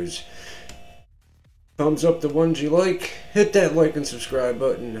videos. Thumbs up the ones you like, hit that like and subscribe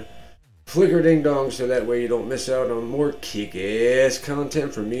button. Flicker ding dong so that way you don't miss out on more kick-ass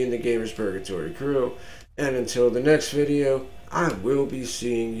content from me and the Gamers Purgatory crew. And until the next video, I will be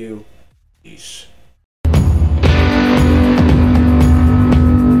seeing you. Peace.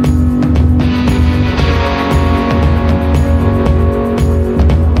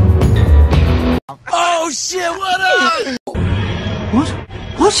 Oh shit, what up?